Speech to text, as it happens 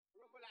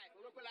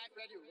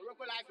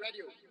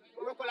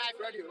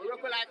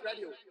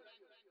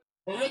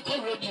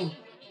Oroko Radio.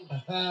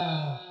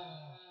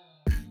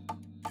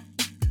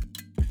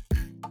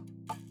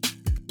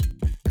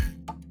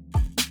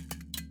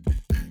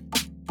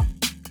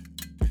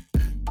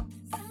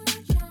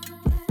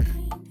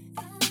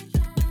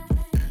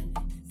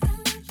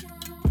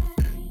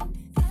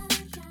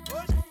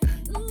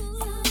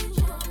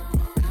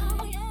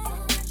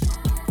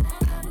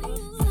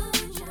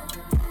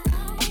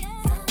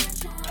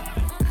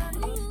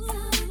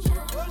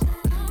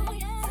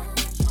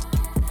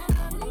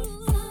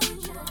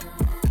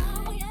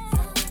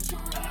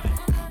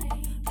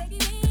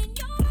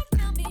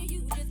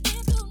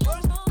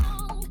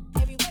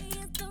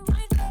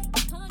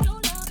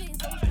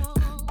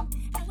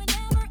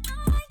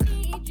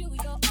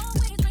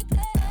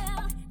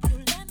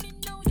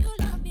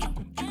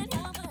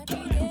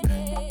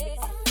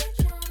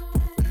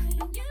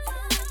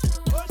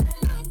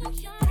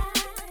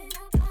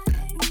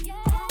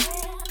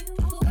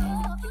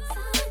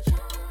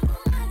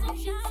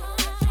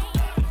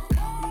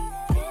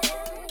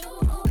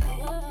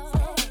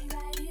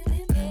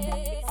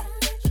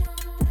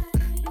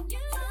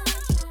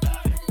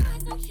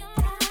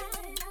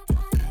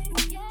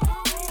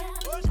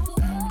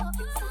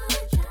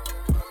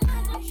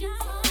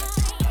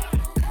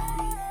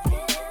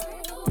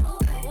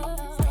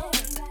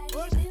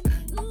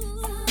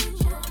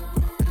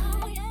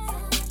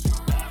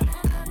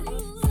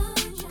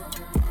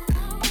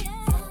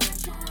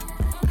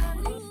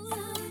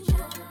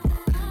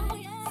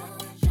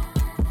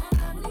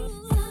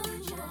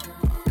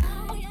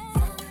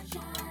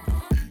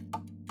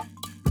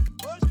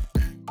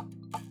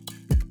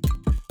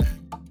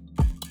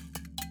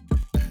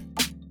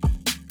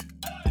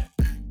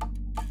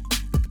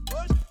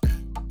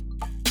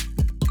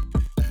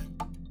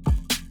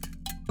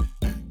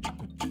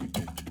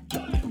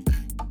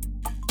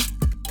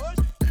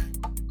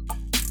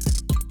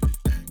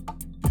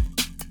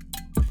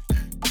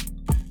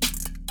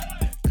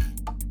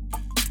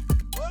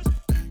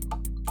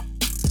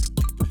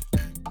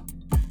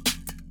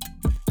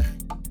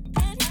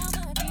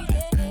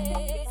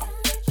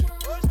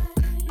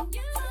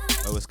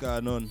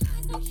 Going on?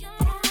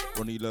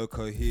 Ronnie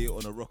Loko here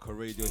on Oroko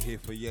Radio here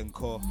for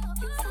Y3NKO.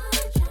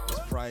 It's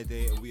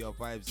Friday and we are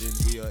vibes in.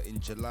 We are in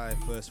July,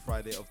 first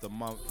Friday of the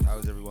month.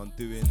 How's everyone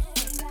doing?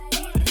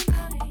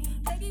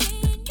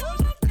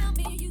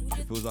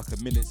 It feels like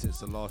a minute since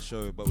the last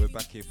show, but we're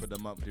back here for the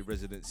monthly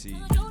residency.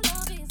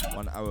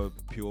 1 hour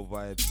pure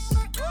vibes.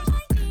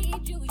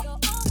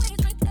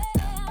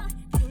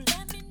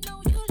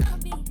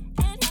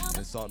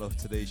 And starting off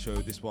today's show,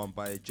 this one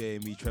by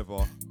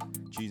Jmetrevor.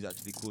 Tune's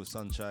actually called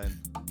Sunshine.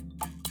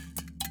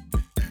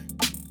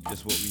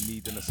 Just what we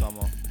need in the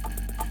summer.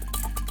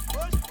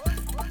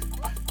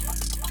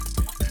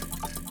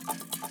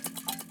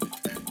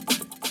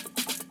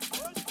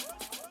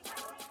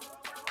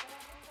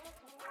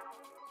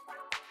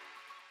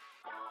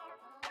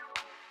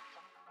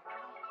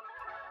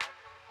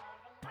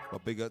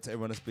 But big up to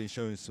everyone that's been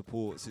showing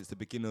support since the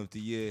beginning of the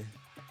year.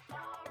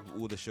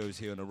 All the shows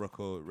here on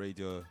Oroko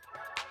Radio,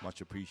 much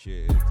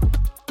appreciated.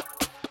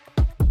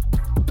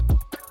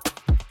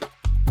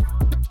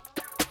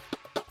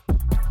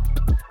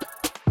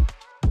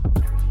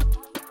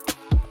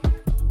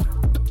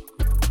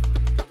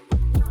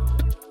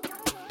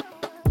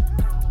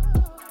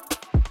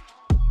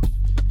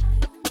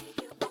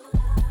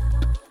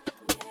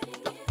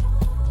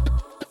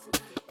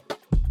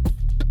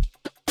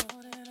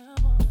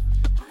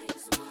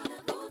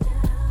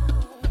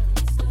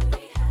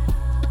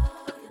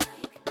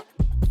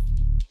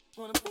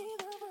 Wanna be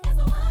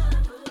the one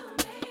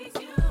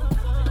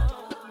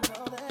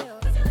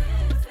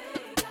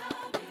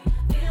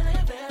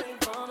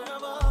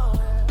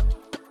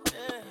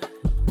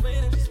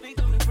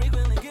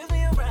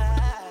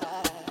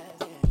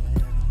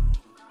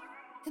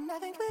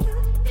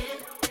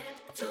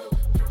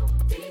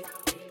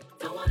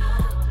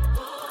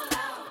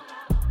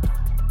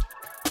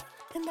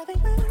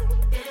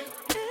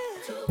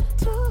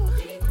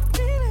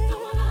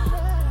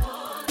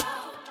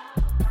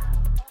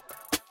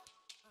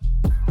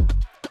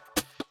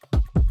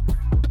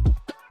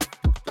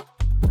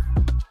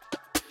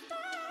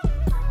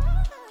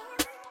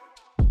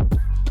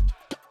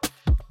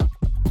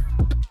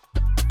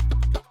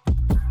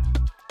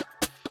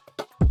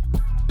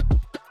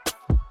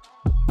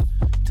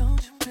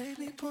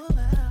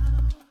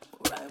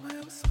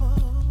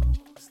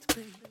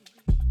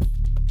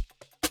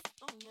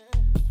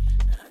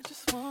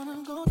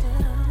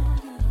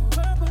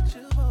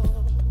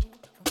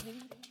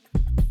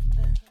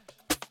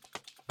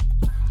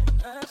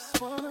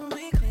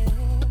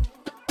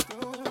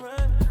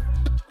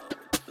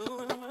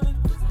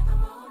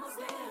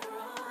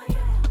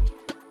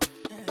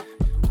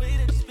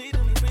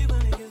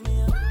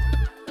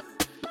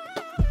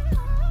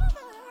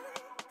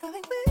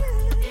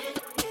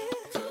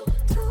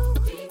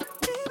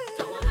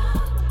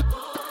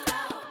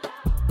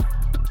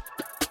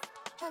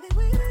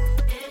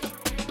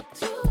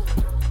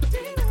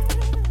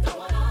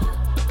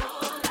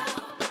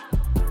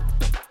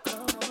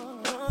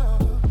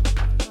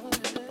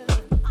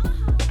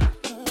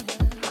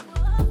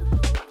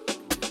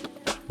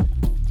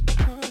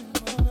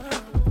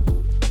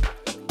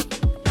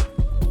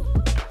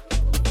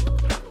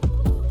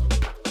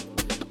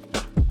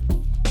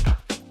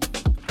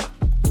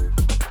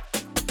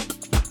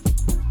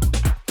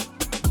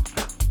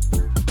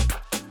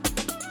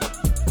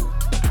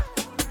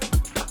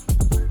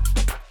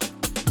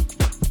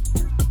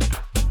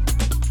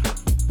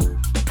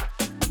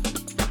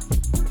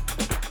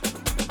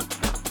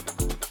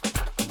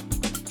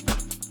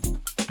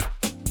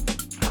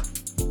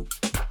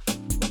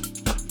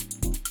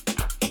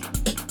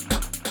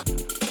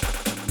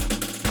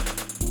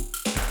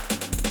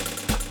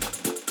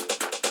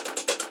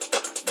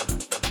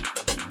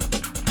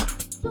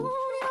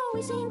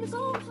always seem to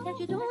go that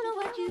you don't know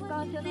what you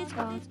got till it's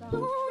gone.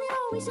 Don't it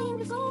always seem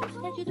to go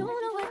that you don't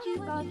know what you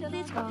got till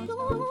it's gone.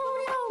 Don't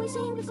it always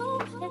seem to go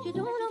that you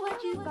don't know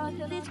what you got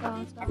till it's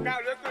gone.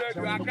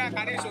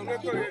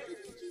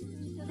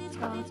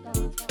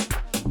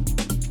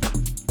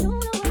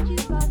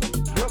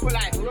 Oroko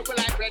life ready. Oroko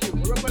life ready.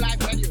 Oroko life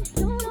ready.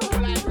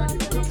 Oroko life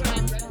ready.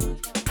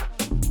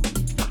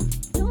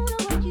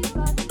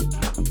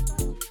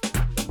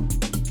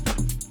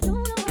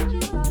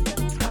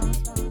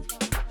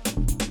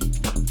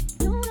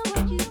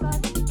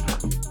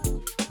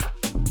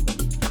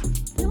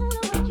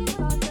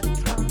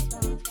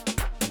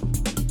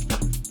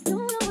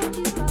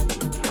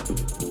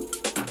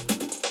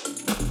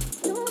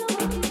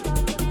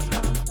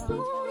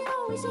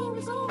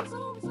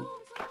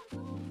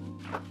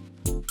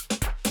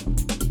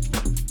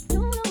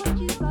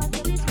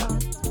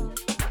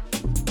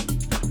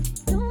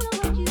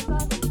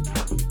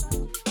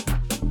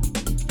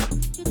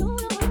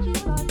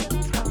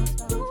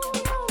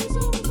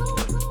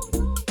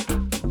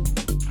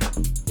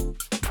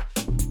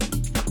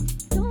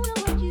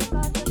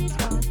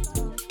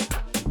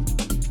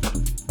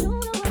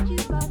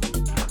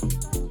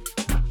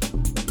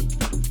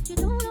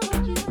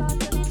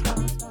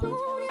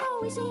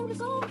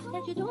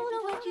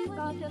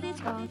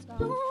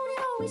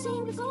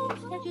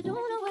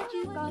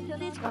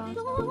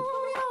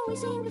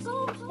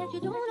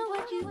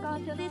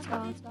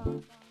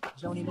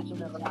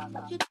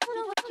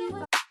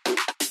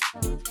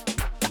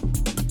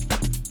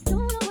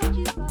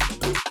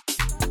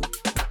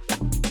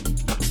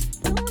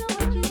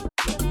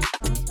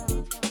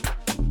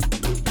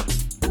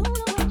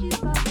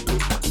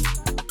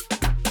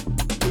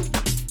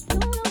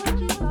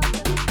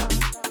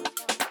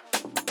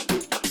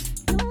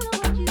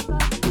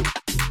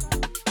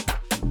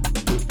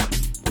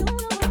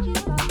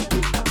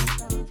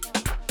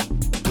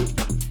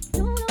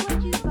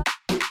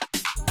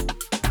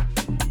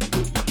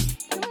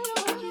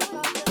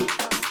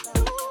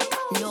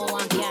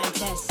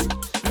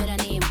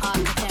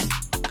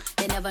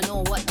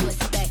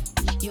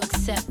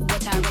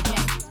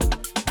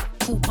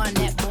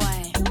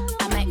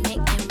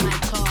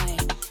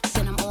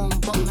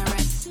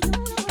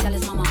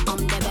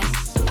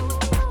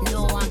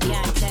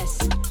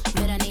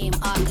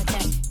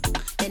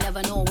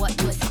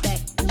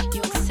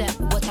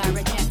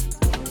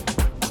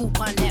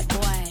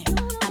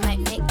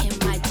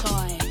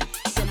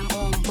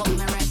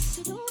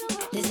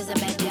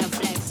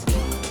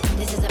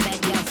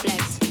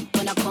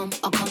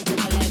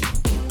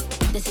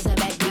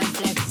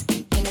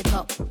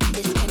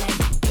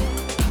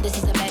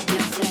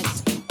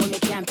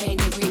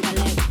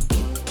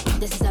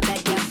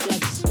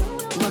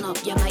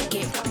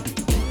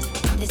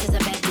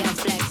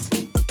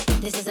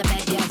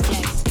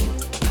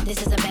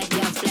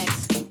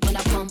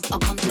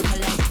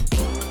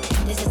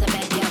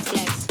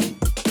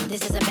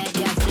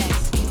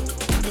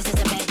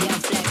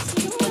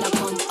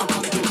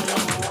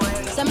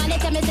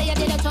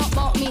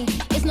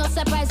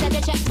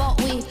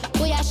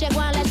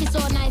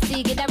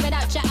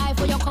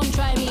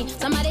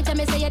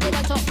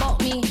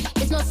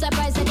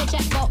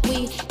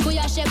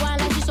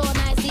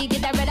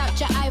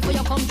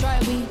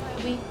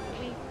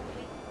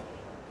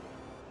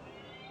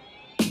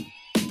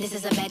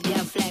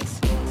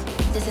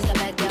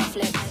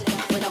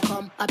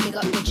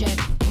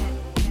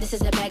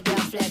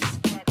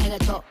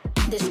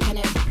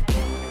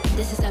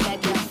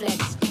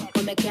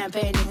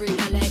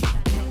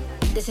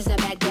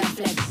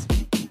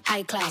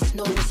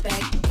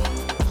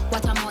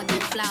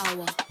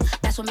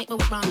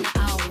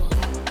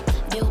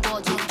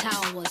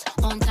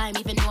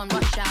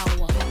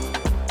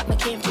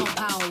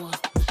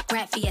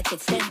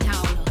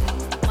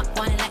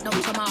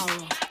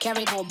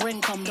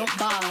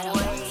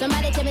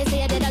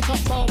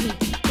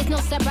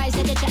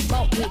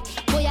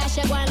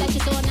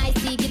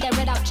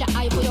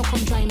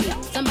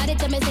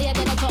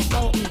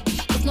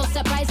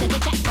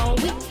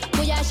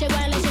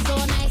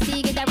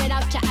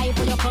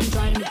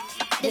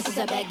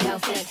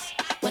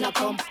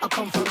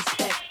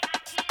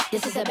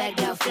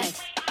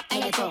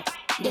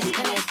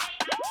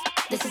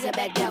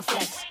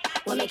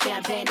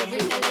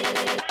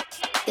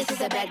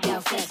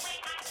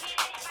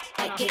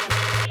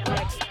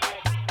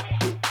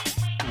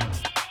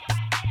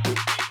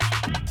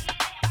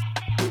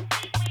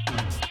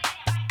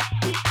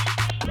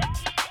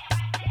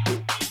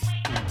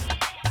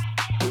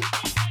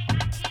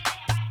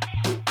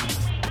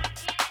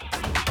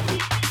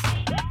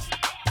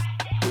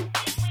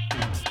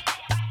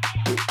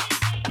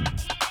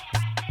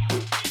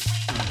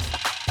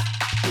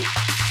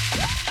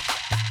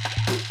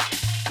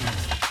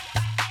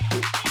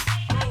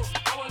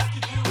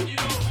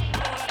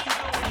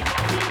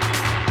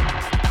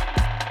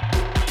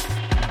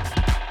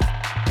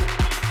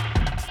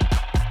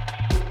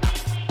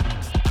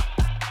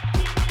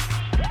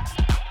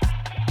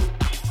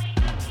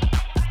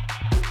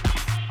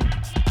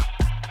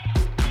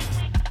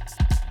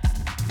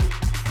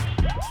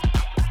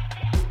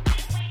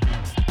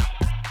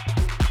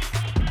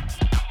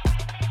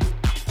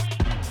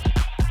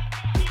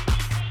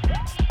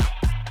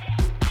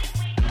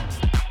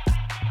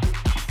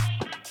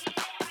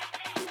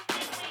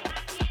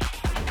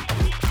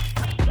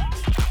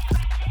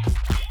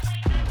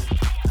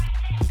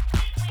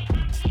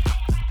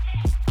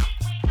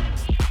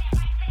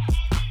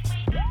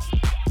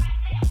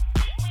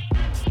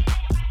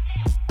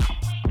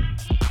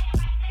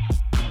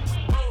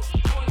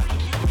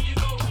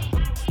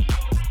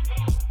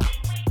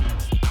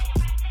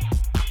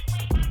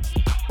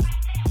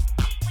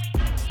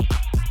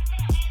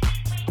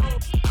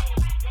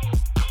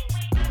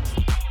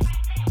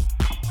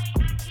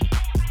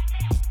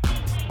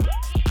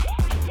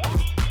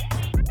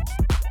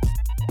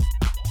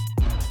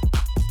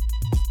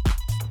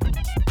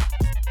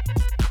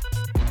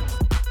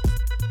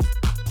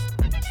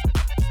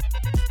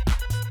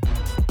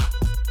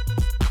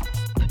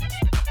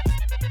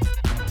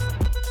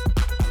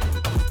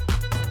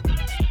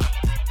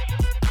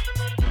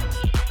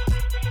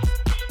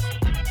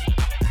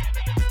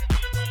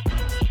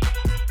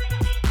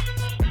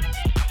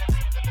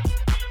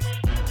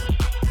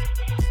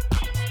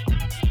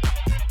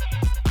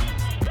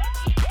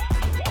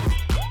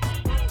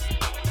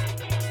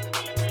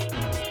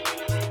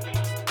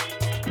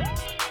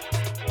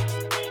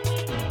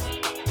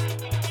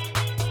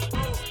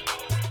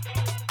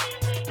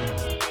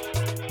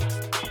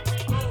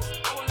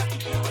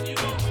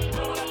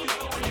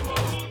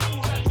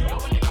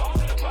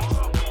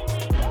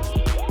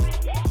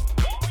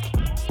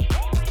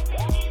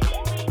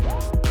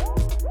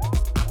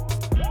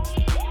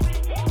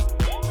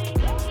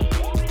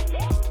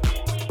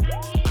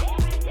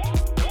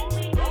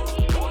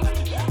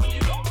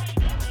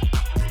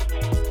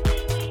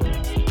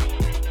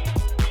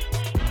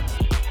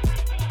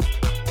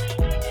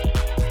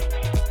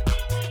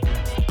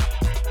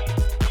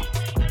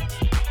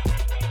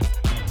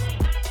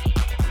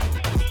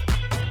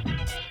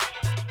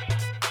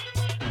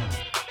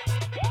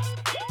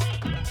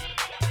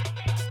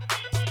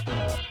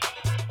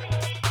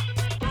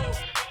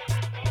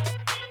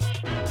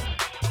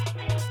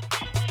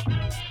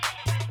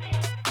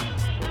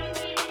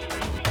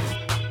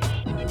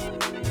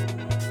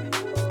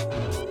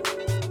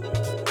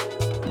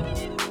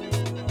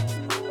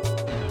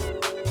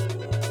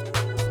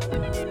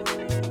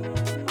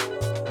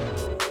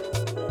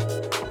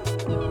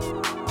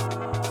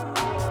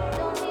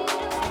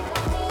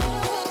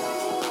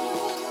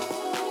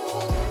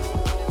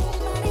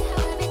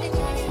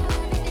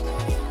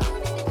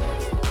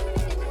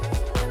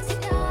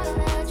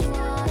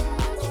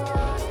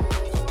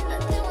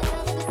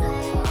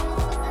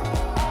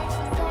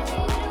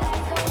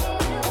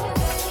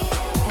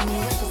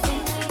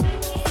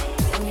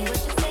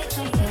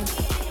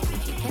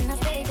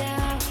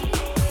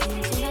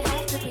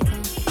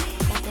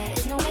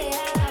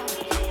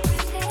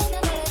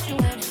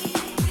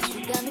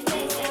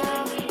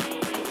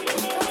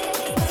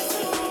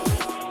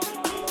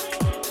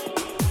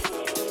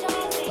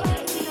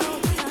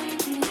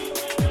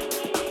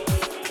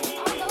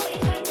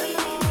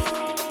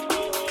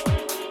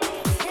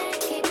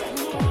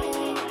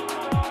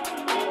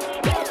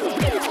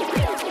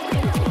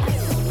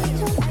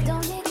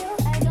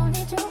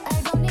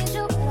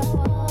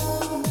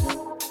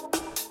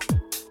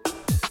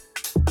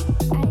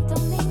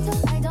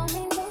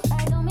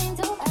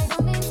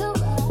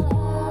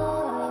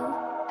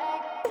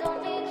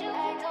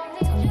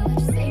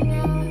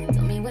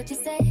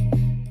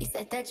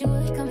 that you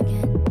would come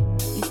again.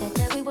 You said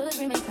that we would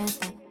remain friends,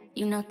 but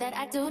you know that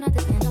I do not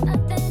depend on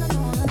nothing or no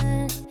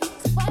one.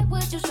 So why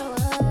would you show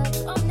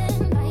up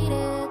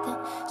uninvited?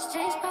 Just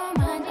change my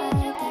mind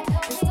like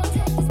that. Please don't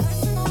take this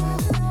personal.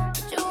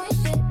 But you ain't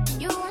shit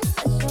and you ain't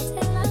special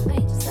till I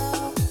made you so.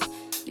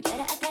 You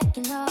better act like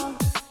you know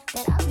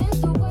that I've been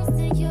through worse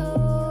than you.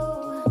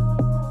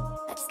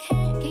 I just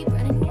can't keep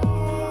running away.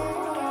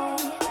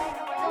 I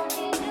don't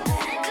need you.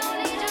 I don't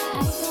need you.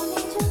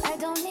 I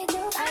don't need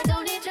you. I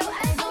don't need you.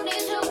 I don't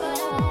need you.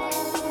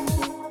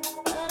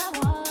 But I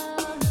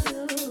want you.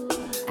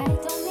 I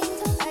don't mean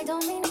to. I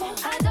don't mean to.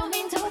 I don't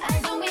mean to. I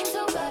don't mean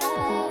to. But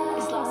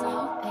it's lost. I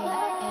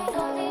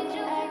don't need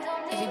you.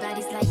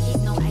 Everybody's like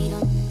he's no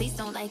item. Please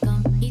don't like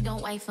him. He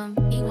don't wife him.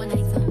 He one night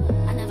him.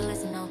 I never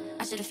listen. No,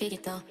 I should've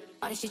figured though.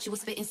 All the shit you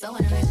was spitting so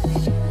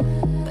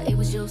unoriginal. But it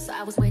was you, so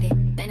I was with it.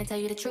 Then to tell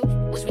you the truth,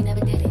 wish we never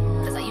did it.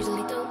 Cause I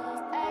usually do.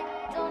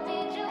 I don't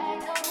need you. I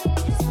don't need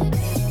you.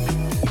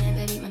 Damn,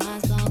 baby, my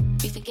mind's blown.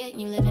 You forgetting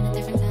you live in a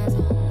different time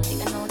zone.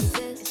 Think I know what this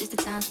is, it's just the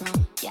time's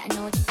wrong. Yeah, I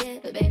know what you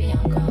did, but baby,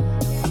 I'm grown.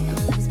 And my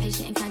love is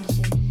patient and kind of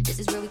shit. This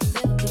is where we can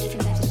build two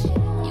different types of shit.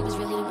 You was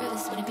really the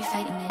realest, wouldn't be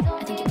fighting it.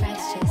 I think your pride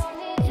is just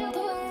in the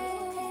way.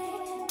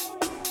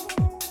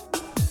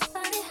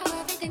 Funny how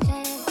everything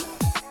changed.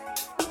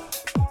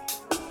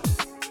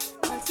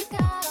 Once you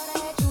got all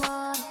that you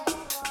want,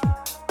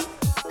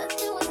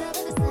 nothing was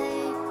ever the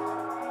same.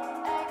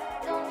 I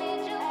don't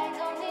need you. I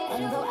don't need you.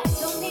 And though I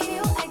don't need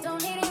you, I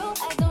don't need you,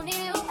 I don't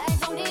need you, I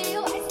don't need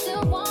you, I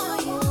still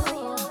want you.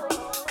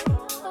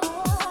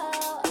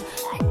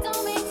 I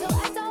don't mean to,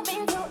 I don't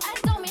mean to, I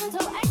don't mean to,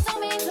 I don't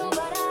mean to,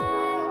 but I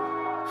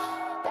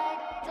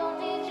don't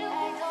need you, I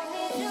don't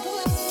need you.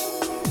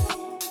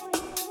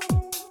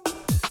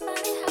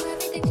 Funny how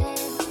everything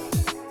changed.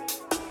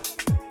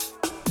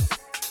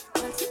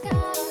 Once you got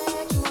all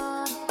that you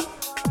want,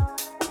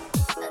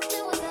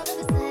 nothing was ever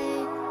the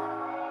same.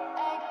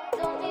 I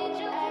don't need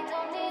you, I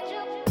don't need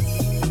you.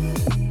 I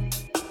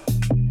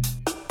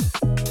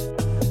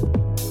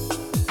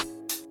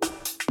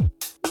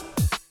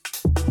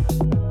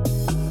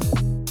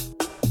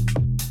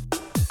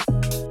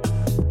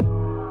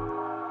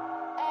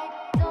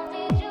don't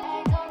need you,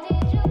 I don't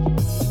need you.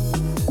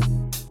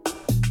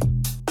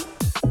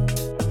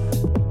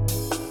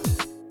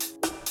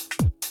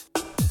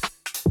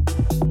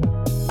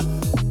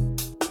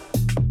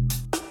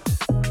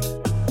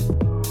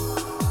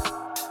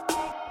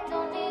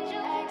 Don't need you,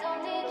 I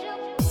don't need you.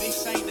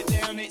 This ain't the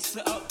down, it's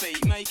the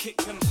upbeat, make it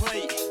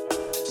complete.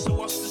 So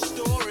what's the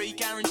story?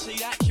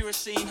 Guaranteed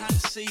accuracy and had a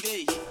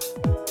CD.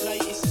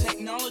 Latest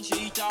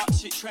technology,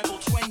 darts at treble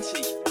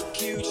 20.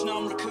 Huge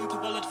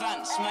non-recoupable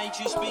advance, may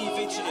just be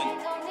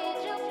vigilant.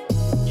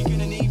 You're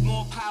gonna need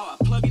more power,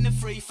 plug in the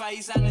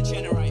three-phase and a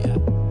generator.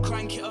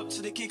 Crank it up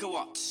to the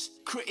gigawatts.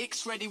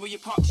 Critics ready with your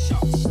pot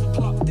shots, the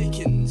plot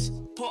thickens.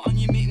 Put on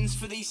your mittens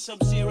for these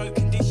sub-zero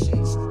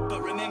conditions.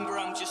 But remember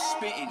I'm just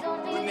spitting,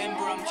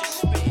 remember I'm just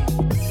spitting.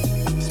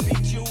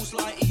 Spit jewels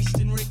like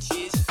Eastern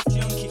riches,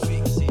 junkie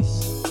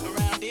fixes.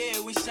 Around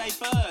here we say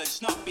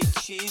birds, not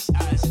bitches.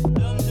 As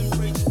London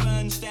Bridge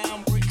burns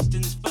down,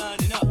 Brixton's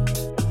burning up.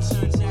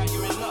 Turns out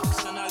you're in luck,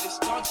 so I know this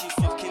dodgy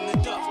fucking the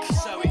duck.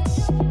 So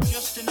it's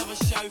just another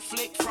show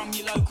flick from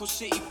your local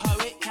city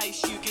poet.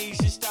 Case you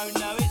geezers don't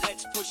know it,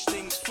 let's push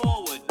things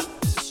forward.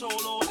 It's a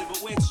tall order,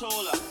 but we're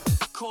taller.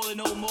 Calling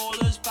all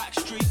maulers,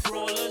 backstreet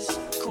brawlers,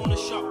 corner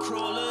shop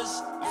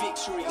crawlers,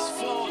 victory's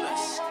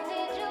flawless.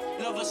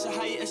 Love us or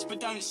hate us, but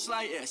don't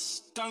slate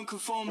us. Don't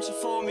conform to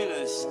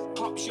formulas.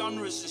 Pop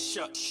genres are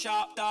shut.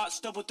 Sharp darts,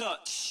 double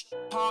Dutch.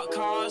 Park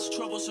cars,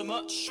 troubles are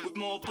much with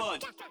more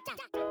bud.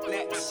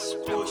 Let's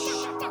push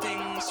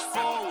things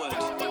forward.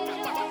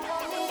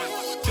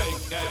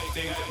 Shake that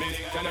thing, miss.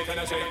 Can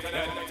I shake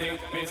that thing,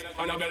 miss?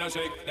 Annabella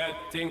shake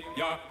that thing,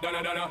 yeah.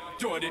 Donna,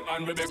 Jody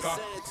and Rebecca.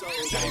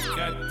 Shake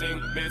that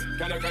thing, miss.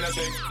 Can I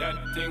shake that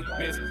thing,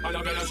 miss?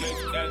 Annabella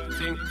shake that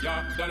thing,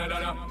 yeah.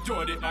 Donna,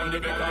 Jody and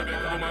Rebecca.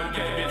 Woman,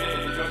 get busy.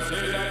 Just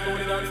shake that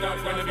booty non-stop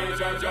when the beat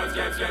drop. Just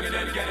get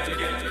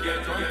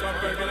drunk up,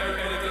 percolate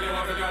anything you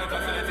want to get.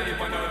 Facility,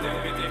 but don't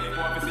take pity.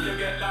 Want to see you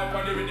get loud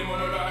on the rhythm of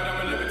my ride.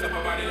 I'm a little bit up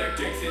about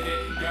electricity.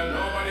 Girl,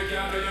 nobody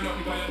can do you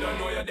nothing 'cause you don't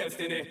know your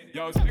destiny.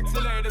 Yo, sexy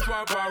ladies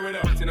want power with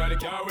us. You know they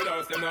car with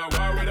us, them not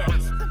war with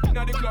us. You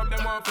know the club,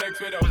 them want flex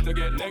with us. To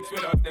get next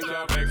with us, them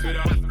not vex with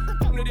us.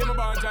 From the day my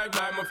bond drive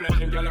like my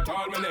flame. Girl, I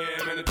call my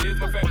name and it is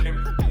my fame.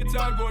 It's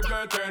all good,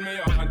 girl, turn me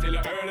on until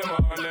I earn them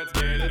on. Let's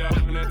get it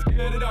on, let's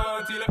get it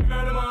on till I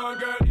earn them on,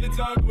 girl. It's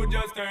all good,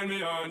 just turn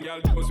me on,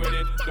 girl. Go sweat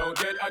it, don't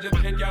get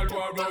agitated, girl.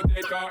 Go and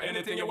rotate, car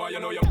anything you want, you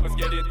know you must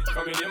get it.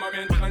 From in my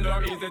mention,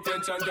 don't ease the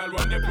tension, girl.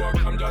 Run the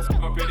program, just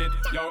come with it.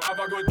 Yo, have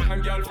a good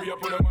time, girl. Free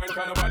up on the mind,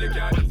 cause nobody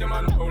can hit the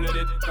man who let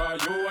it.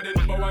 Cause you are the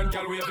number one,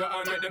 girl. Wave your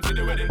hand, make them see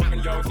the wedding.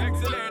 And yo,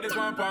 sexy ladies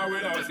want power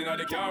with us. You know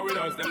the car with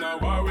us, them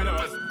not war with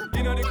us.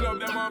 You know the club,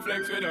 them want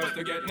flex with us.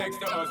 To get next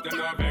to us, them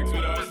not vex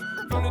with us.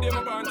 From the day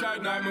my bond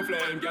tried, my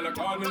flame. Girl, I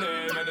call my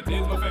name and it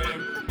is my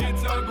fame.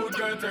 It's all good,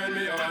 girl, turn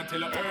me on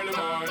till I earn them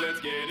on. let's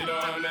get it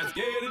on. Let's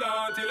get it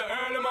on till the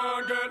early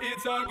morning, girl.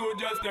 It's all good,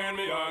 just turn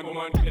me on.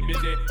 Woman, get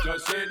busy,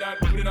 just shake that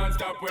booty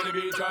non-stop when the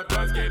beat drop.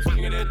 Just keep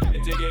swinging it,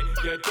 get jiggy,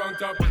 get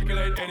drunk up,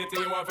 percolate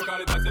anything you want for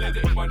call it oscillate.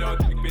 If I don't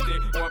take pity,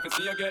 want to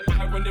see you get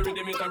live when the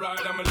rhythm is a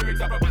ride and my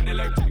lyrics up about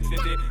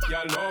electricity.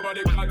 Girl,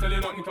 nobody can tell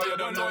you nothing 'cause you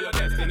don't know your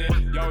destiny.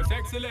 Yo,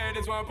 sexy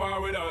ladies want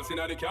power with us,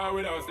 inna the car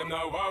with us, them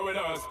not war with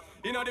us.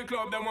 Inna the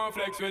club, them want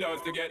flex with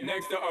us, to get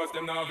next to us,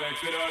 them not vex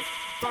with us.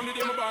 From the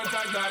day my bond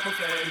tag like my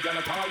flame, girl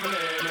I call my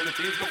name and it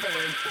is my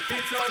fame.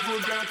 It's all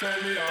good, girl, turn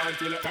me on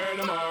till the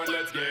early morning.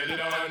 Let's get it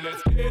on,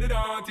 let's get it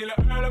on till the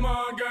early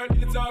morning, girl.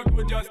 It's all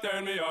good, just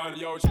turn me on.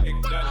 Yo,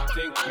 shake that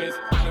thing, miss.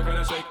 I'm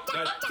gonna shake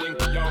that thing,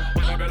 yo.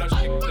 I better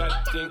shake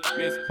that thing,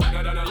 miss.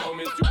 Now that I yo,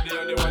 Miss Judy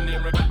and the one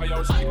named Rebecca,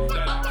 yo, shake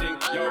that thing,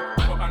 yo.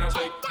 Go on and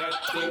shake that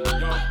thing,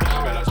 yo.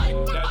 I better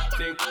shake that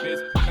thing,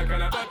 miss. I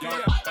can't have yo,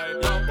 hey,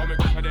 yo. Want me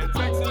quicker than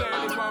sexy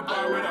ladies want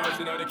power with us,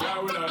 you know the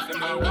car with us, them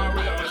not war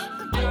with us.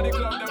 Inna the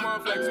club, them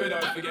want flex with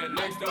us, to get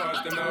next to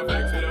us, them not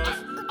vex with us.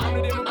 From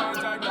the day my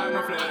bond tag like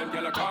my flame,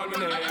 girl I call my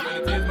name and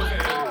it is my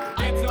fame.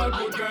 It's all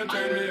good, girl,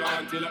 turn me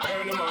on till the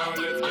early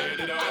morning. Let's get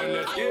it on,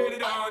 let's get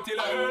it on till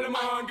the early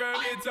morning, girl.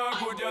 It's all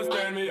good, just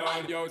turn me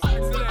on. Yo,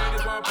 sexy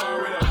ladies want power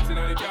with us,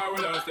 inna the car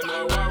with us, them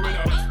not war with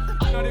us.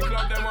 Inna the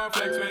club, them want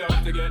flex with us,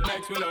 to get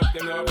next with us,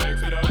 them not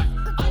vex with us.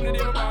 From the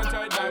day my bond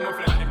tag like my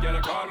flame, girl I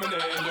call my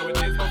name, yo, it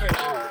is my fame.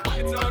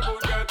 It's all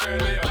good, girl, turn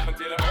me on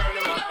till the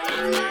early morning.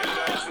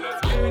 Let's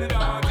get it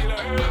on till the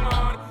early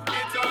morning.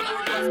 It's all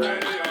good, just turn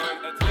me on.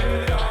 Let's get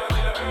it on till the early morning. It's all good, just turn me on. Let's get it on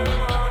till the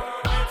early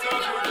morning. It's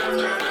all good,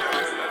 just turn me on.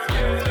 Let's get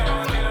it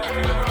on till the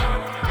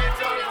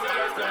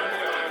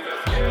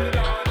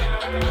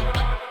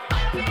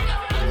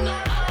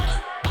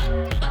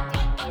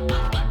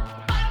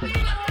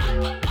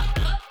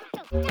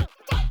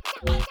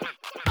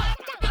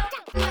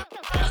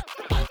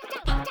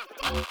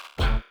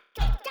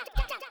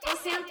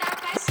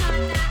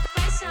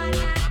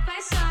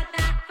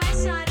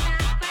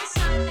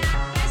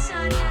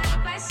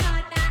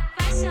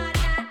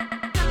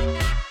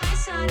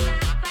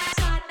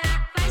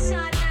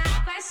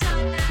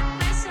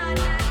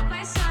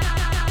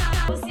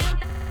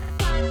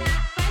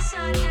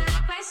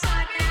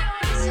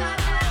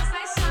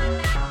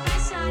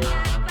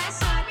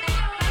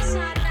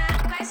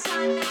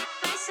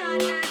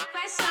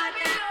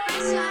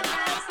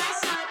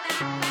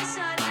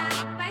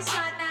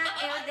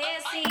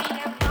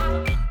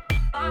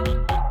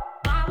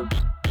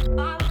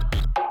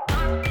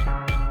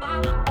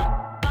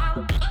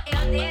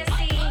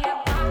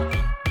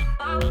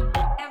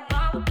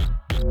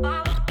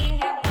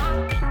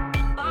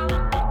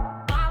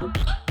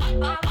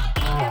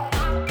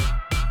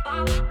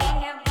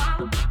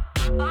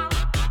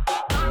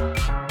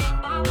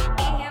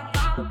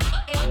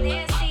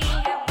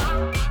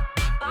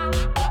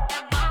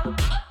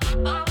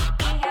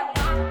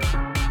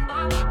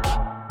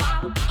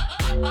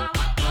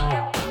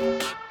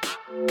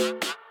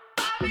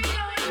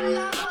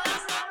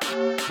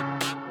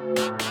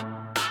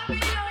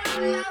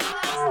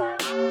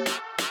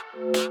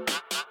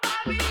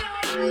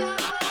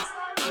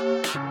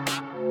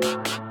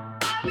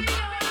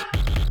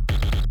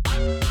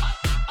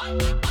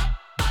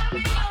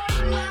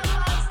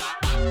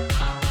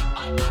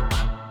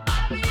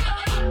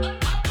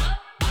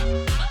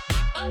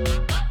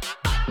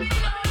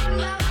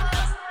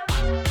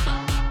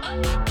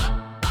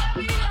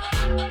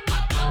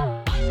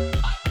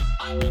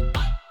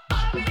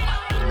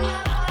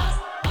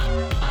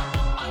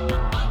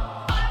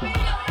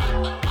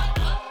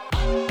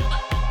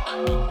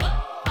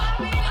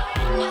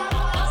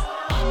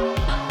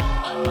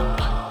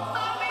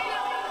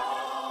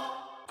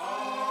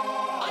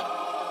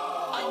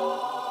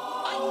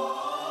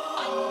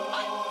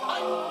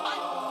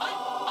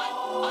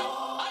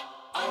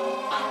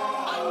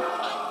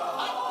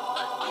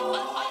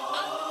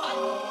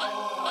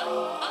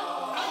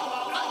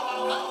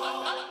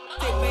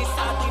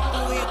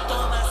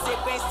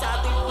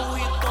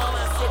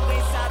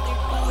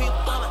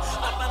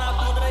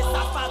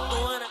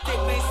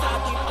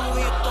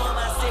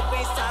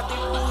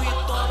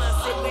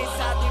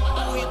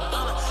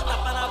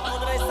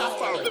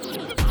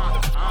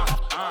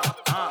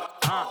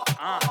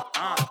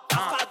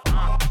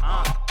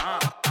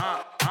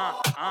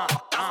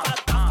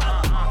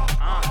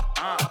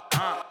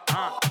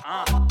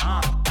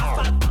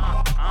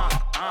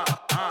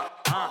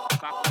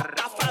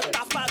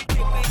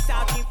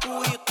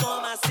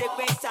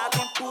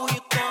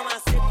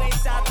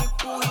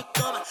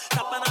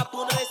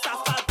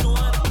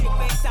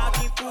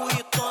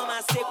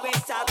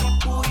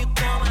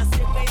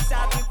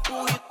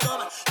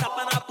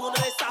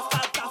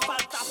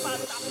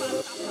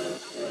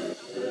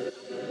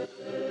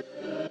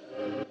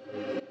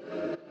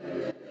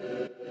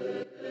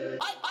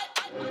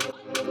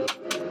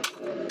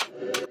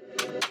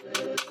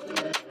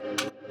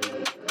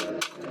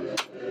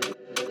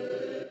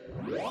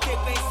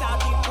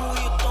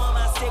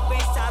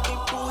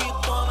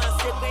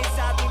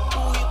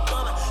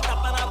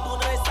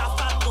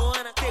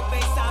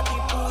Sequenciado,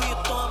 empurra e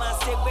toma.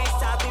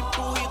 Sequenciado,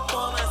 empurra e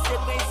toma.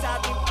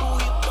 Sequenciado, empurra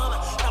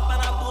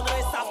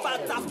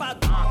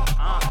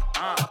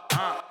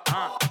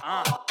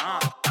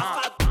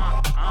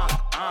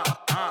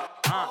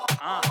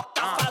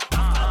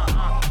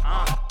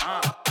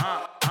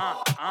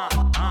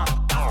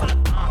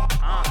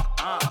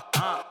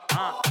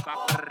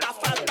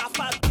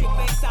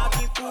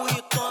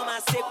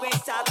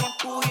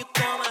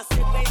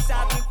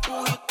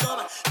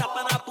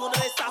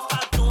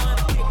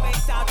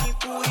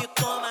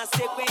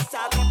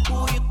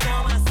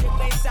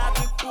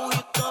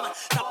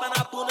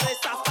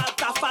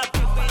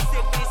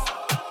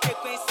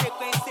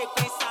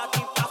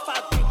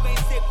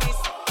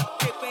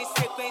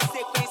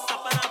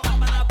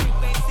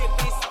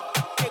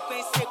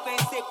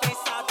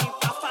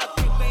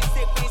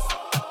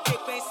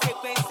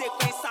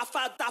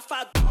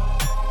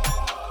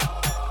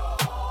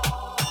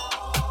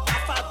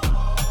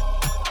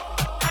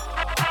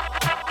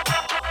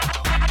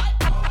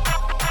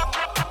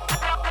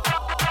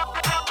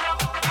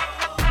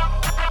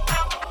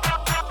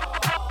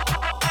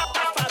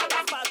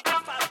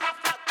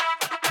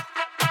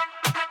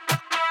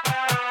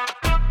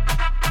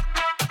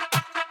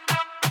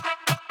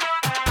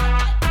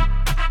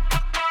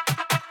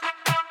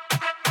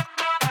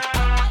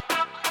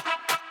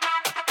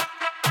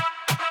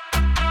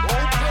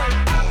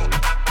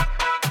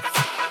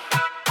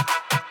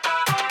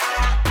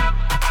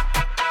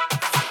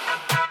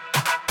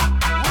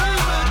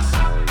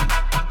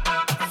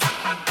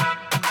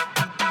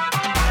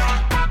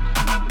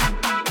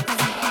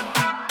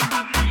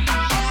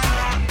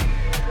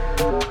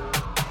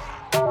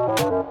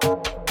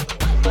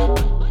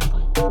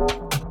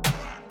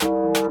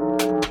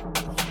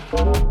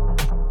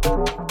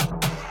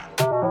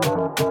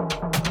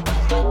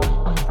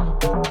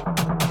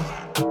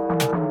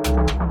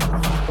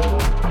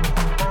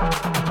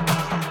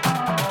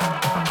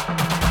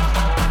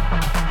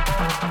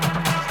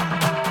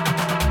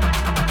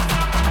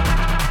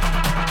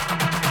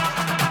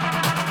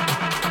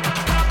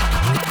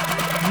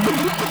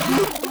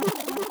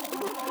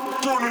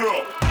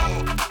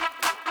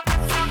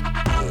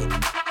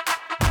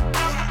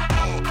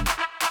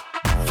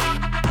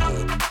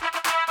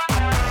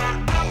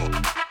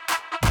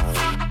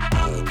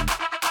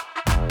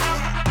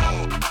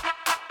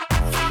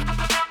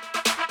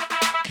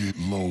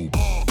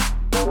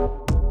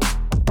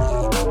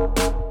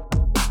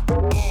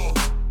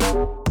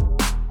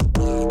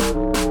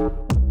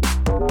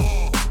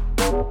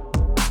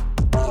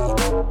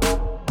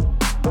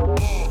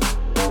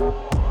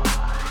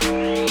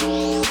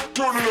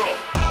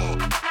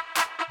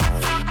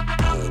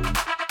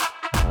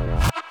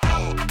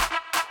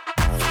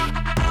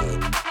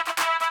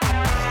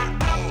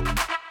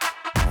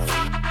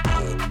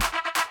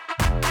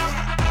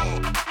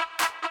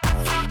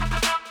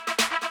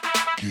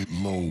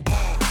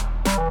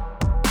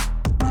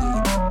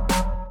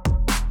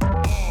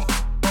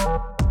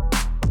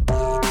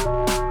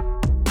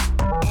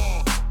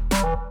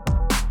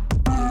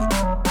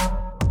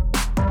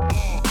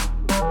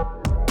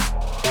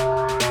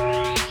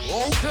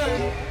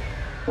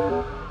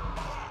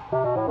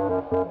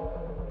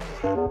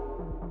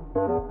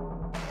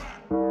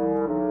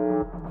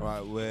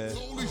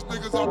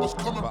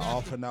About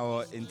half an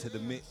hour into the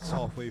mix,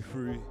 halfway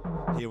through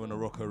here on the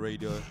Oroko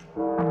Radio.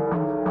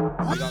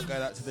 We got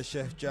going out to the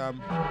Chef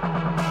Jam.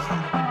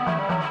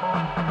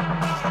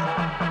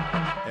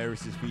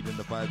 Eris is feeding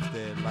the vibes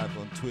there live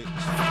on Twitch.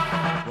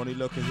 Ronnie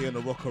Loko here on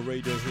the Oroko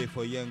Radio here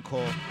for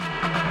Y3NKO.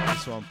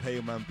 This one,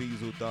 Paleman,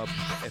 Beelzedub,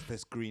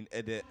 FS Green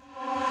edit.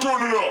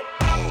 Turn it up.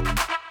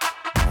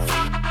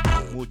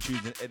 More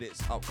tunes and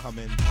edits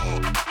upcoming.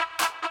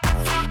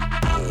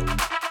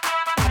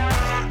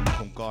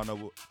 From Ghana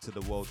to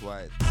the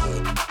worldwide.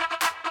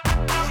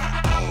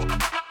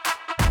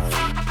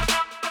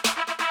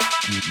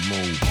 Get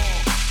low.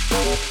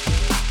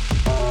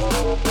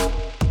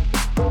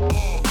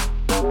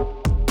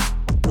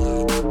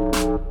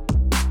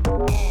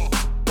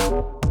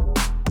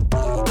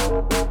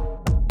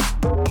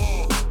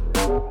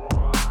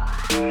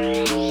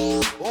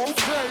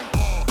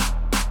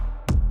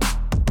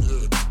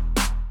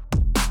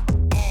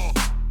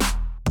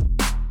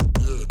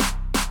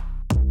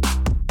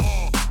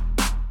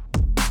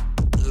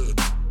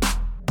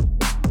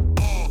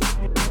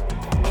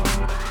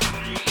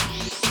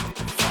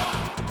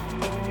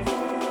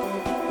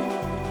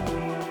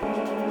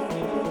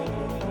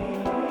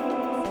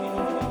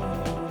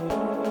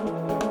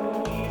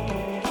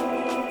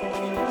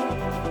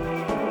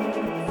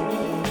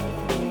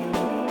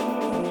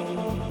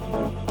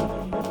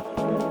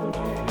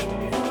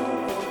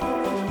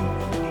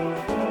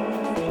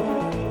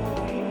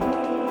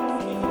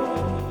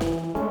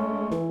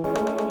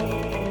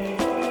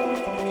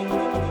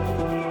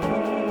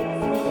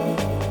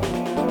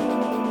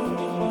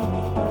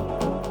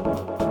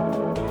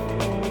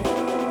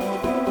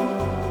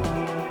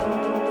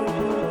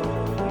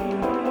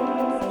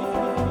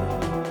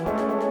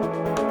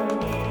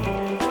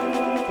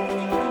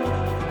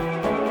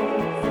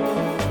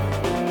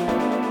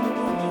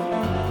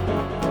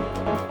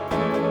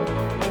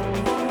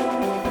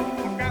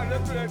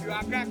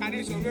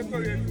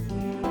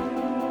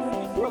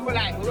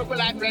 Oroko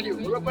Life Radio,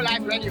 Oroko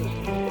Life Radio,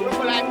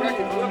 Oroko Life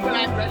Radio, Oroko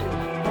Life Radio.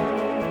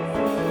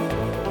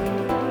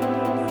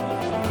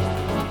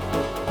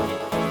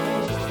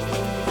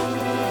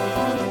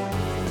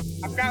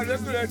 Accra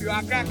Oroko Radio,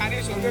 Accra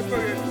Kanisha Oroko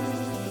Radio.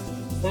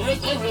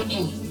 Oroko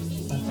Radio.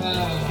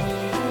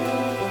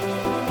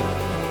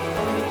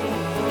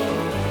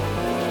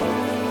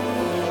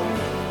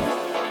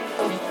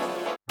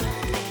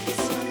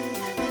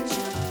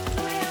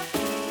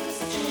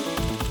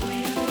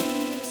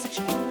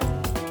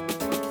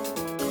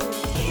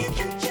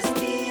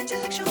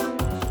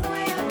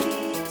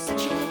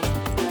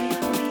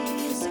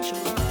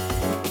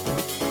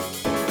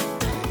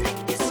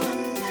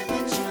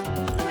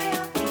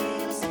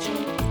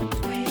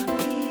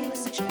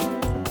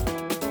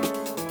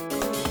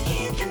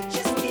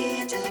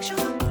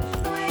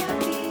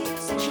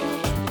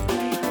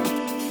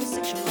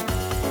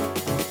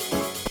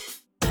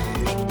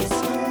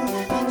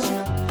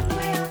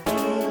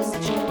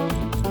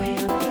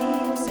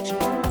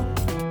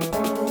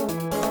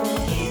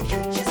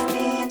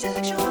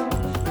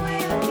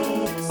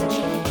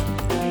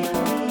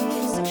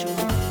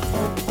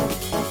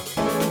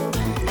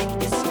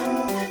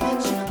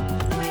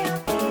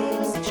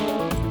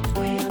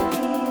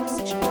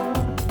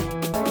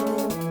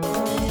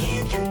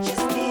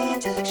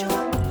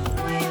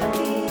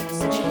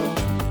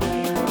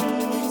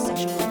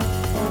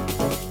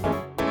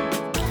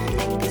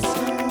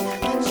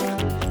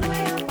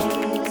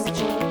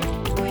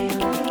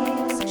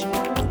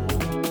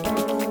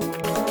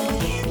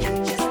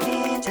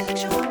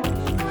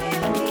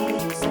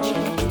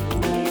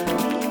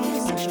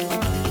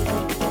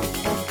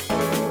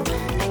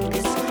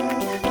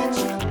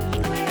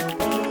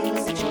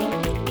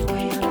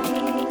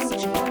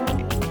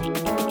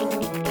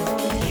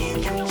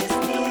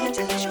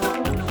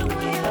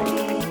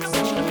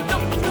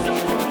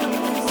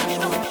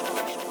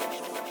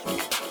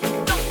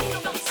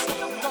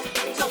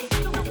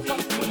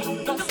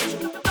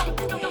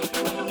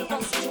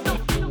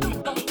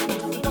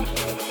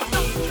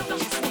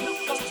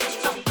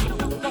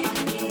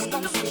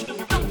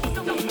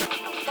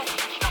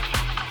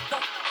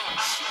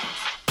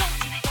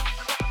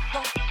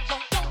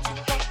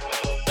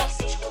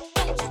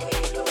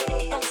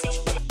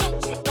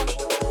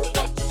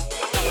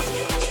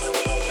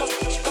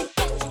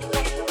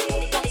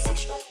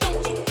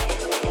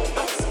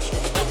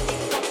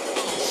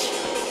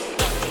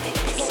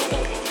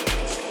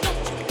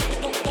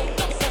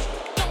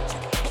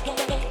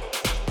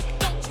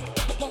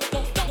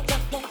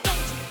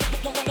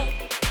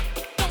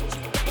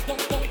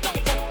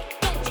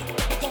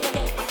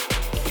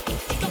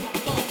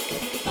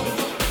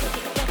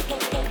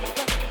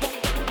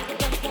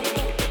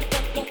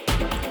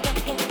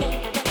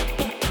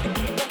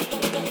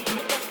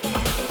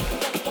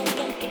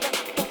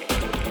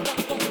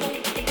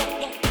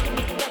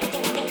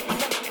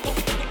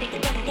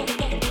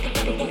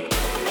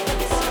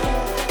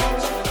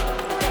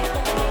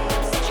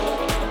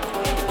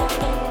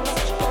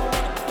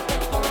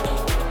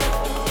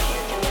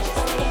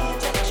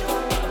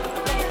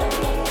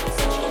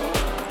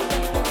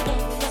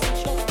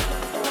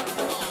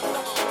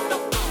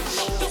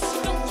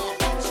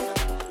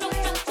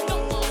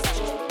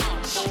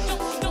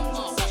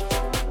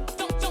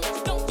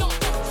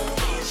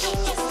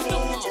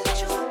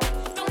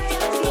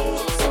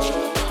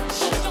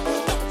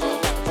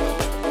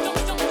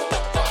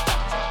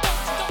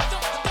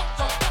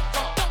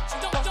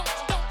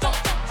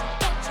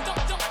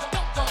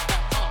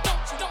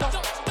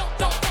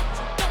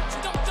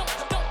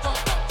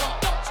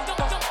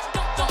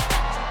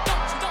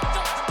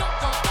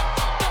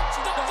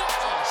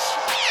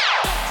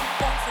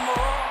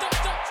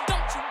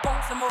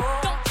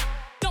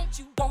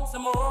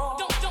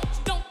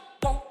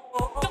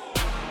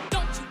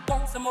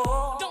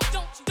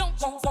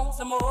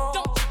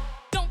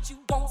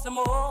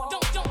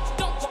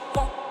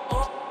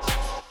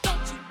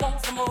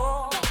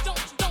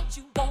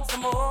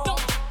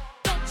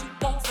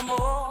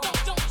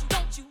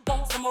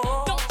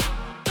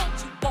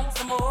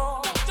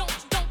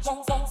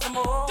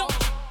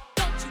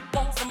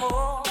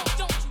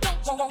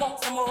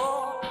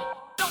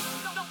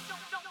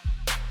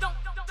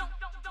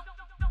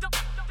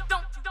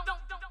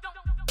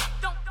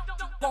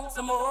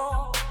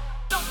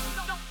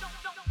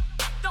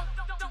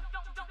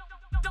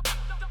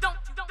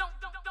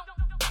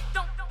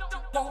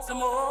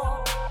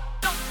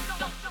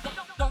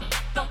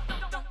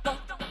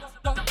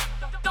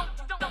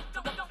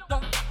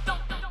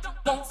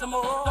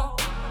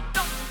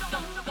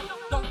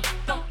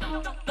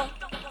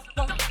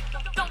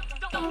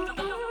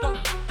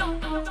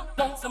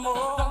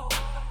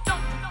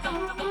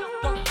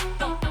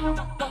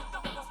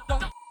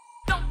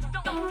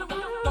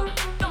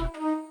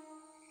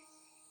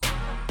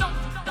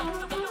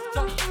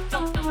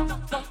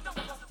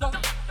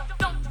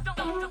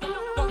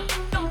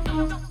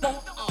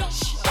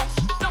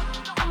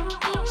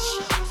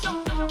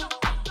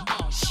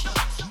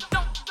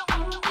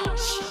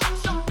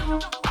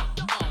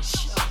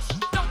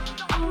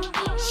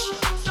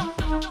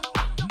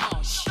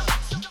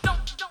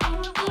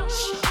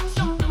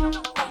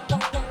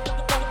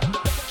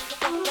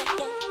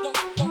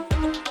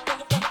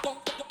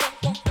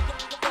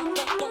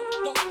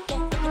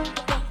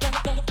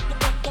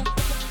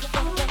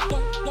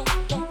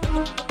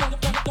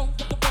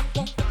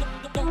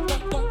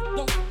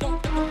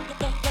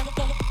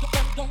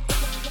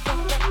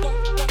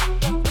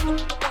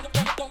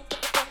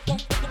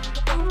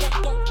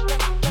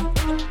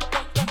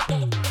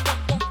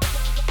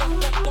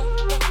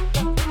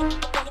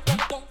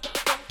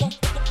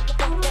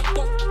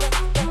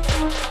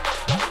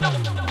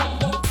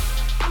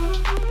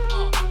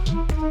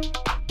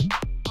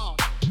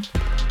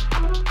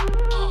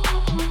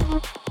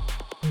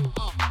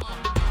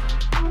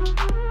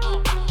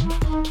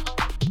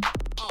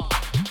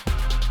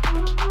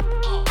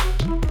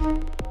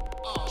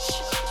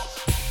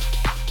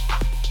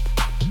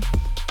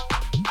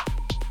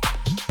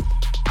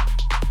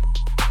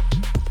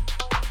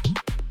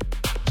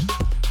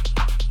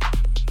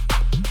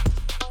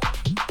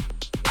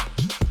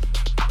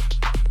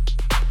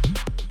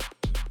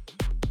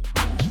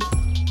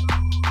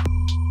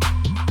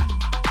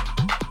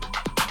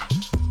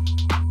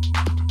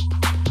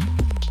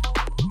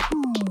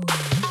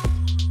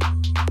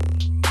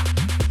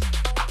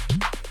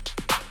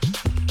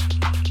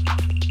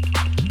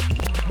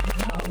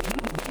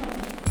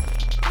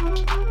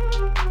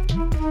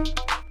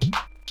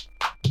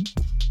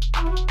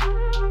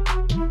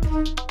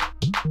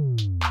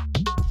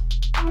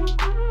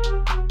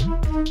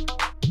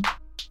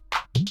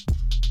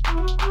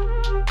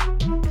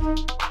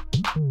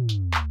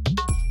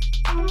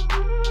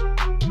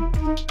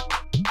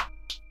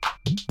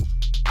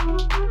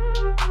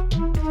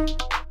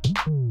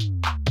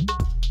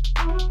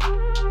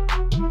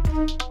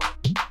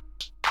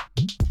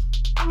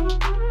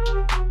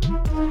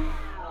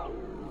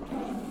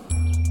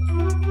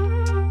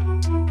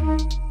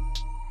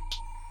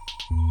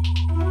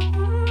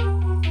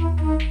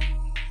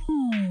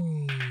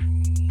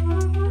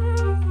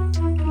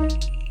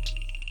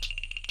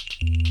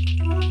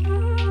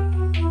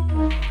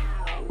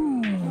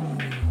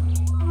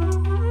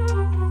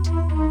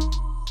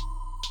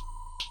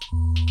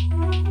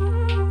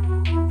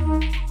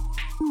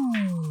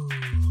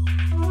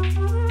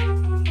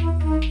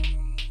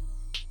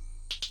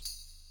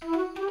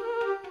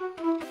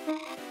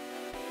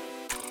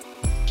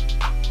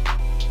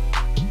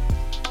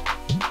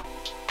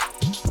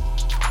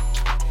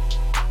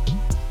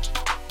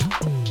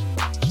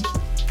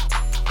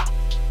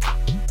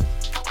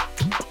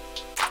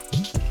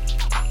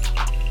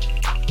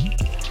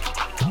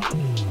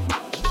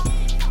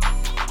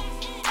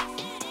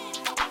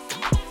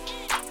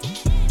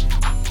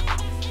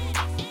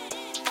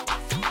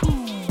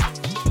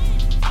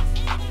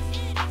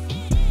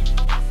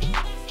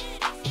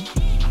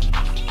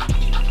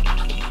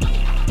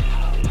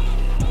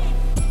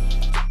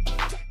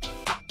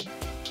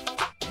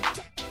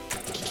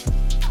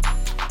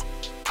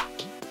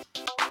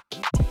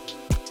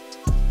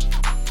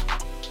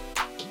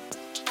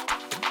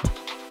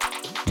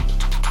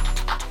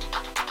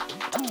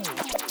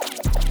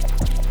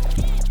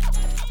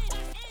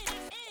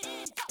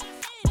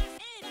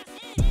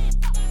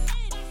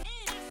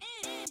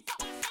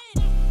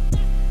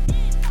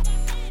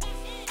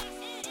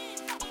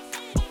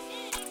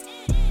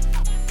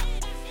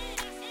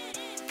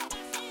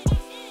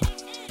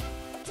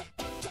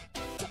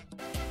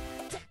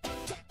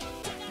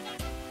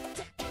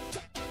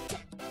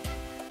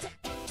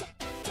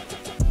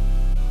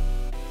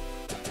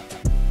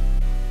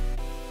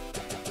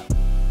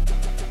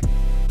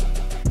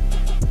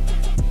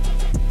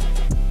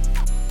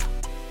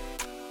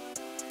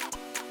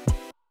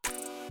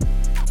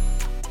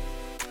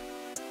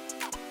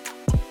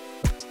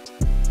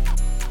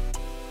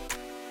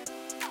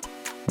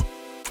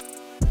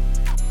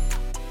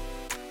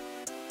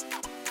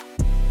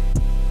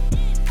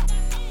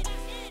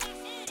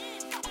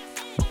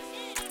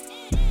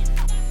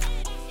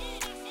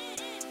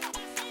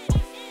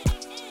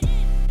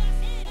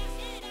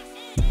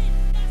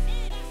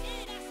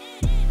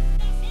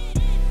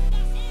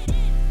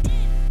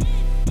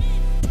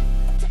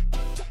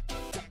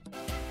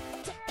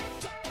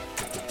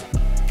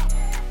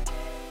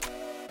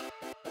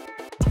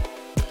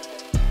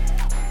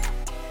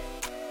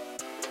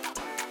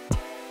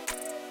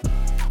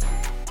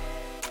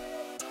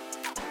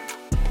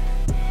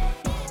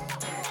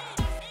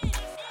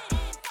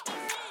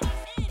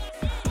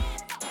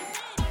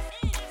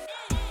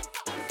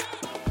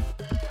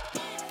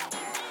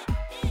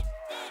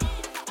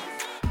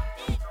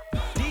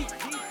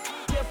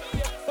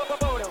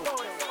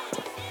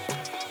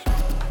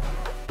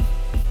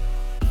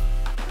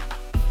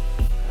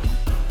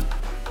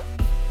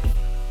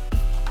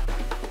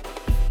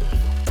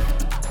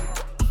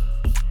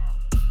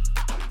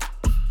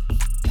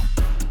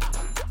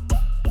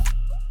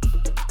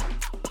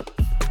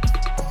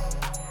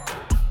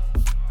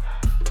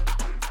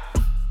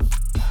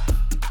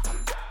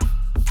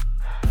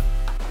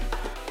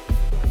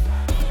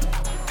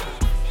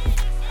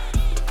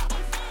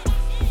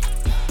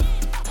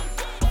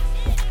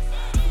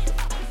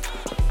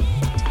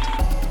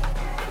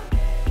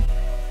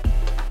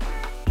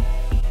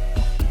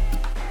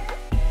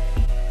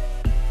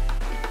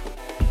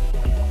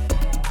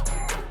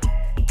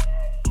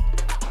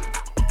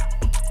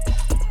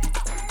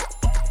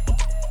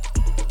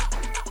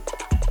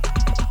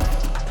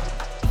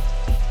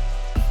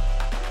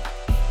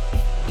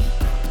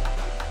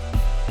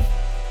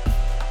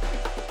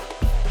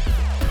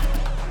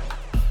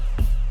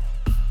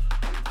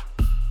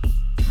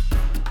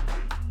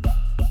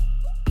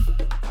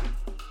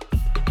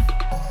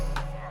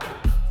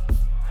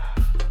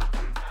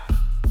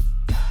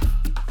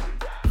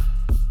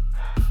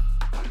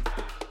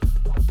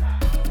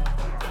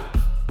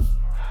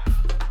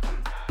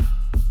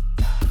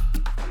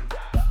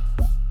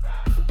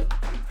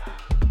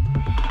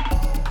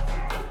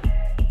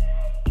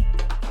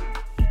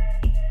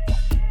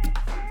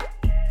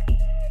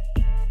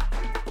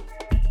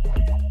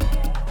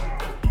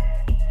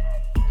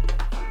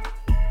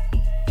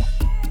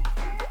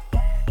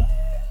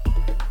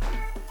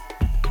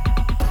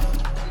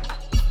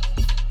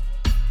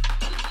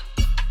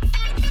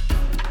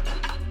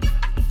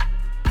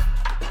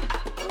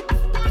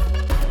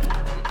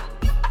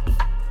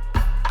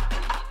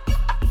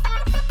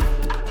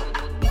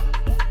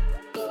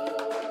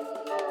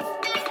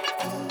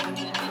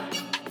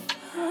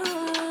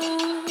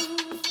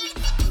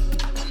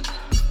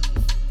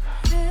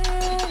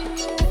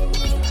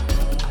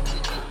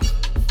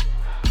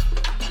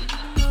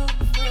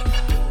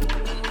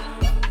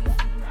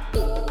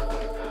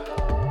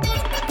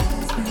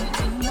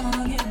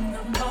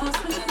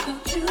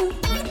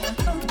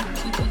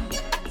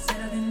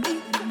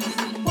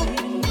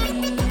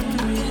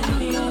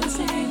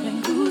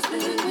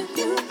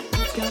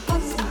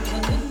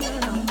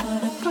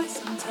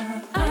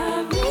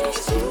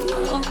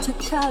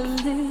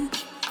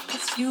 college,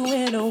 'cause you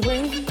went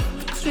away.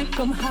 Straight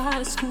from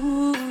high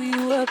school, you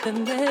were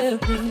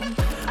connected.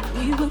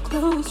 We were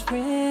close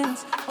friends,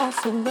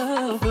 also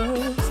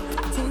lovers.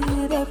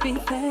 Did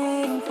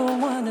everything for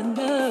one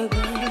another.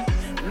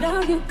 Now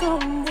you're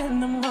gone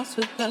and I'm lost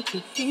without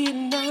you here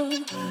now.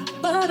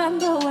 But I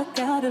know I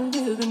gotta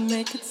live and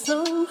make it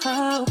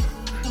somehow.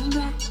 Come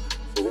back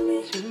to me,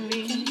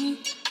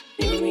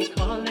 feel me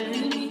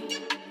calling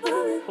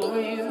for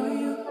you.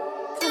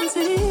 'Cause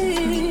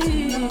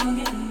it's long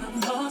and I'm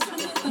lost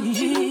without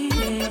you.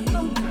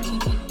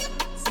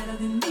 Said I've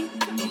been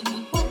needing you.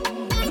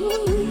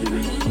 Ooh,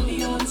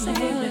 you wanna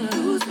say that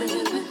who's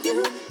been with you?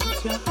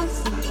 It's your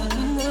hustle,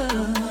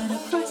 another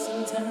person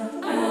time.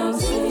 I'm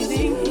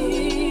sitting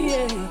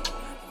here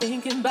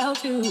thinking about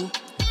you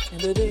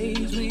and the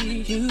days we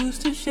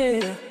used to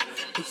share.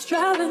 It's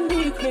driving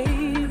me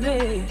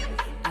crazy.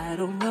 I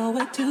don't know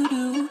what to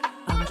do.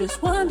 I'm just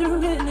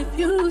wondering if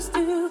you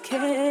still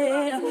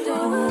care. I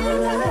wanna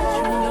let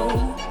you know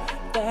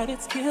that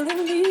it's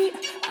killing me.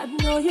 I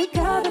know you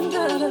got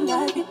another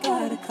life, you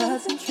gotta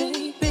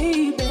concentrate,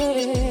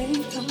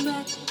 baby. Come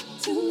back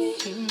to me.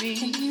 Can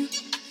you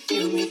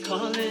feel me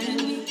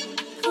calling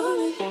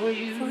for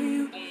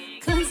you?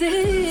 'Cause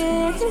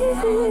it's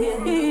long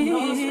and I'm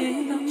lost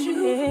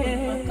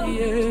without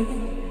you.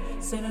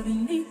 Said I've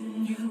been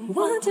needing you,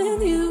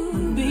 wanting you,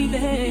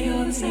 baby. You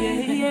wanna say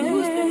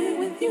who's been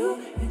with you?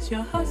 It's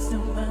your heart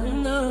still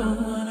mine. No, I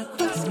wanna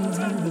cross your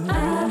time.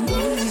 I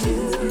miss you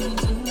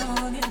too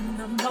long and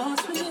I'm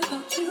lost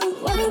without you.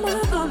 What am I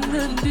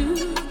gonna do?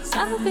 'Cause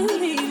I've been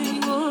needing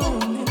more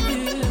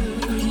than you.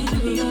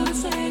 You wanna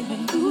say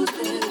who's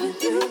been with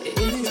you?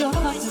 It's your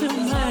heart still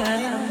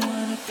mine.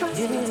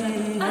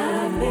 I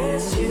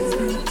miss you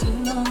too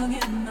long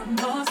and I'm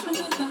lost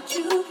without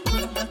you.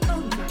 What am I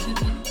gonna do?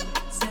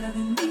 Said I've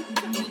been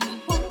needing you.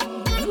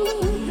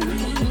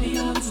 You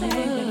wanna say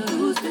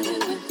who's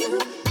been with you?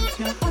 It's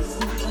your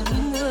hustle,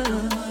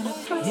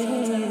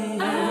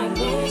 I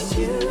miss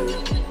you.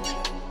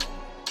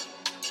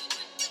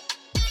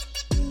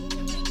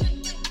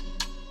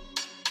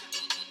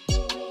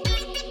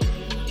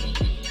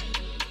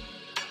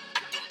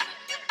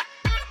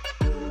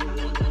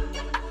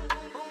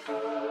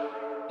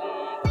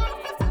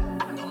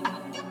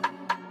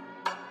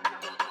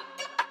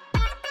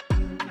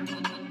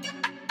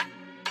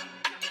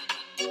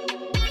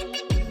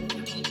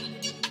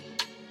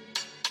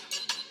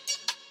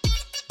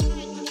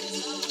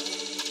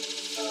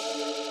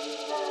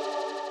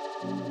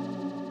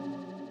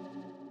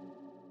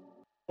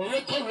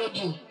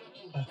 Oroko.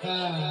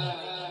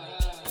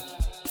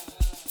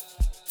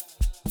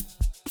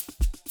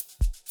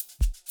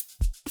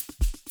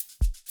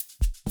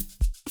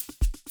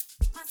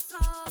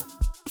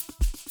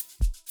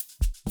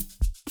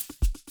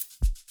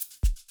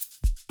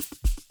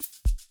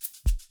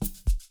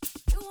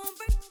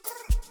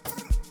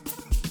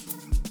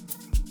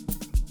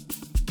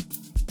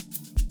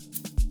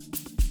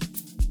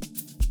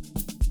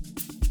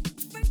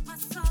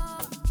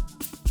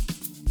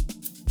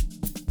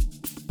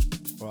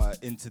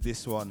 Into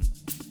this one,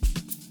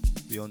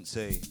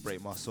 Beyonce,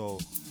 Break My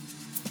Soul.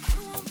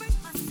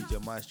 DJ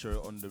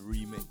Maestro on the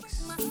remix.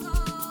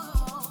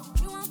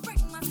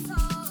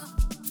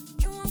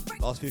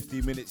 Last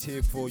 15 minutes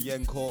here for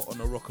Y3NKO on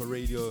Oroko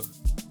Radio.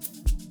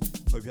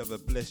 Hope you have a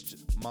blessed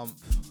month,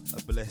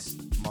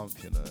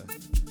 you know.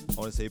 I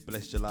want to say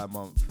blessed July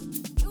month.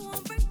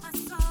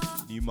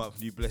 New month,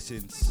 new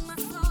blessings.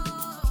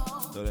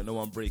 Don't let no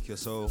one break your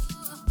soul.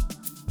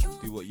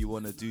 Do what you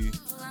want to do.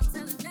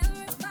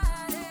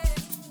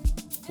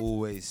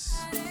 Always.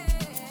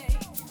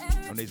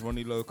 My name's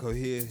Ronnie Loko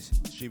here,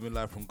 streaming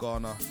live from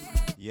Ghana.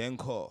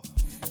 Y3NKO.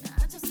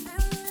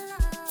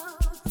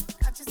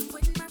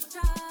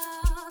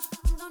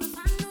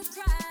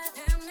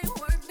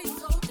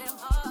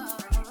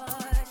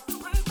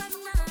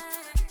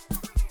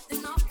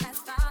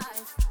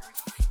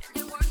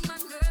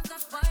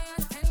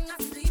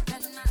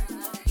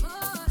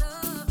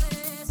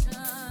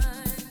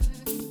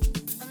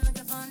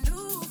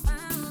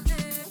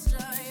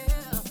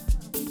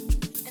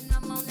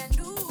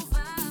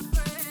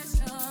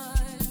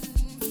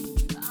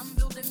 I'm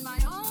building my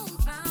own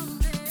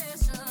foundation.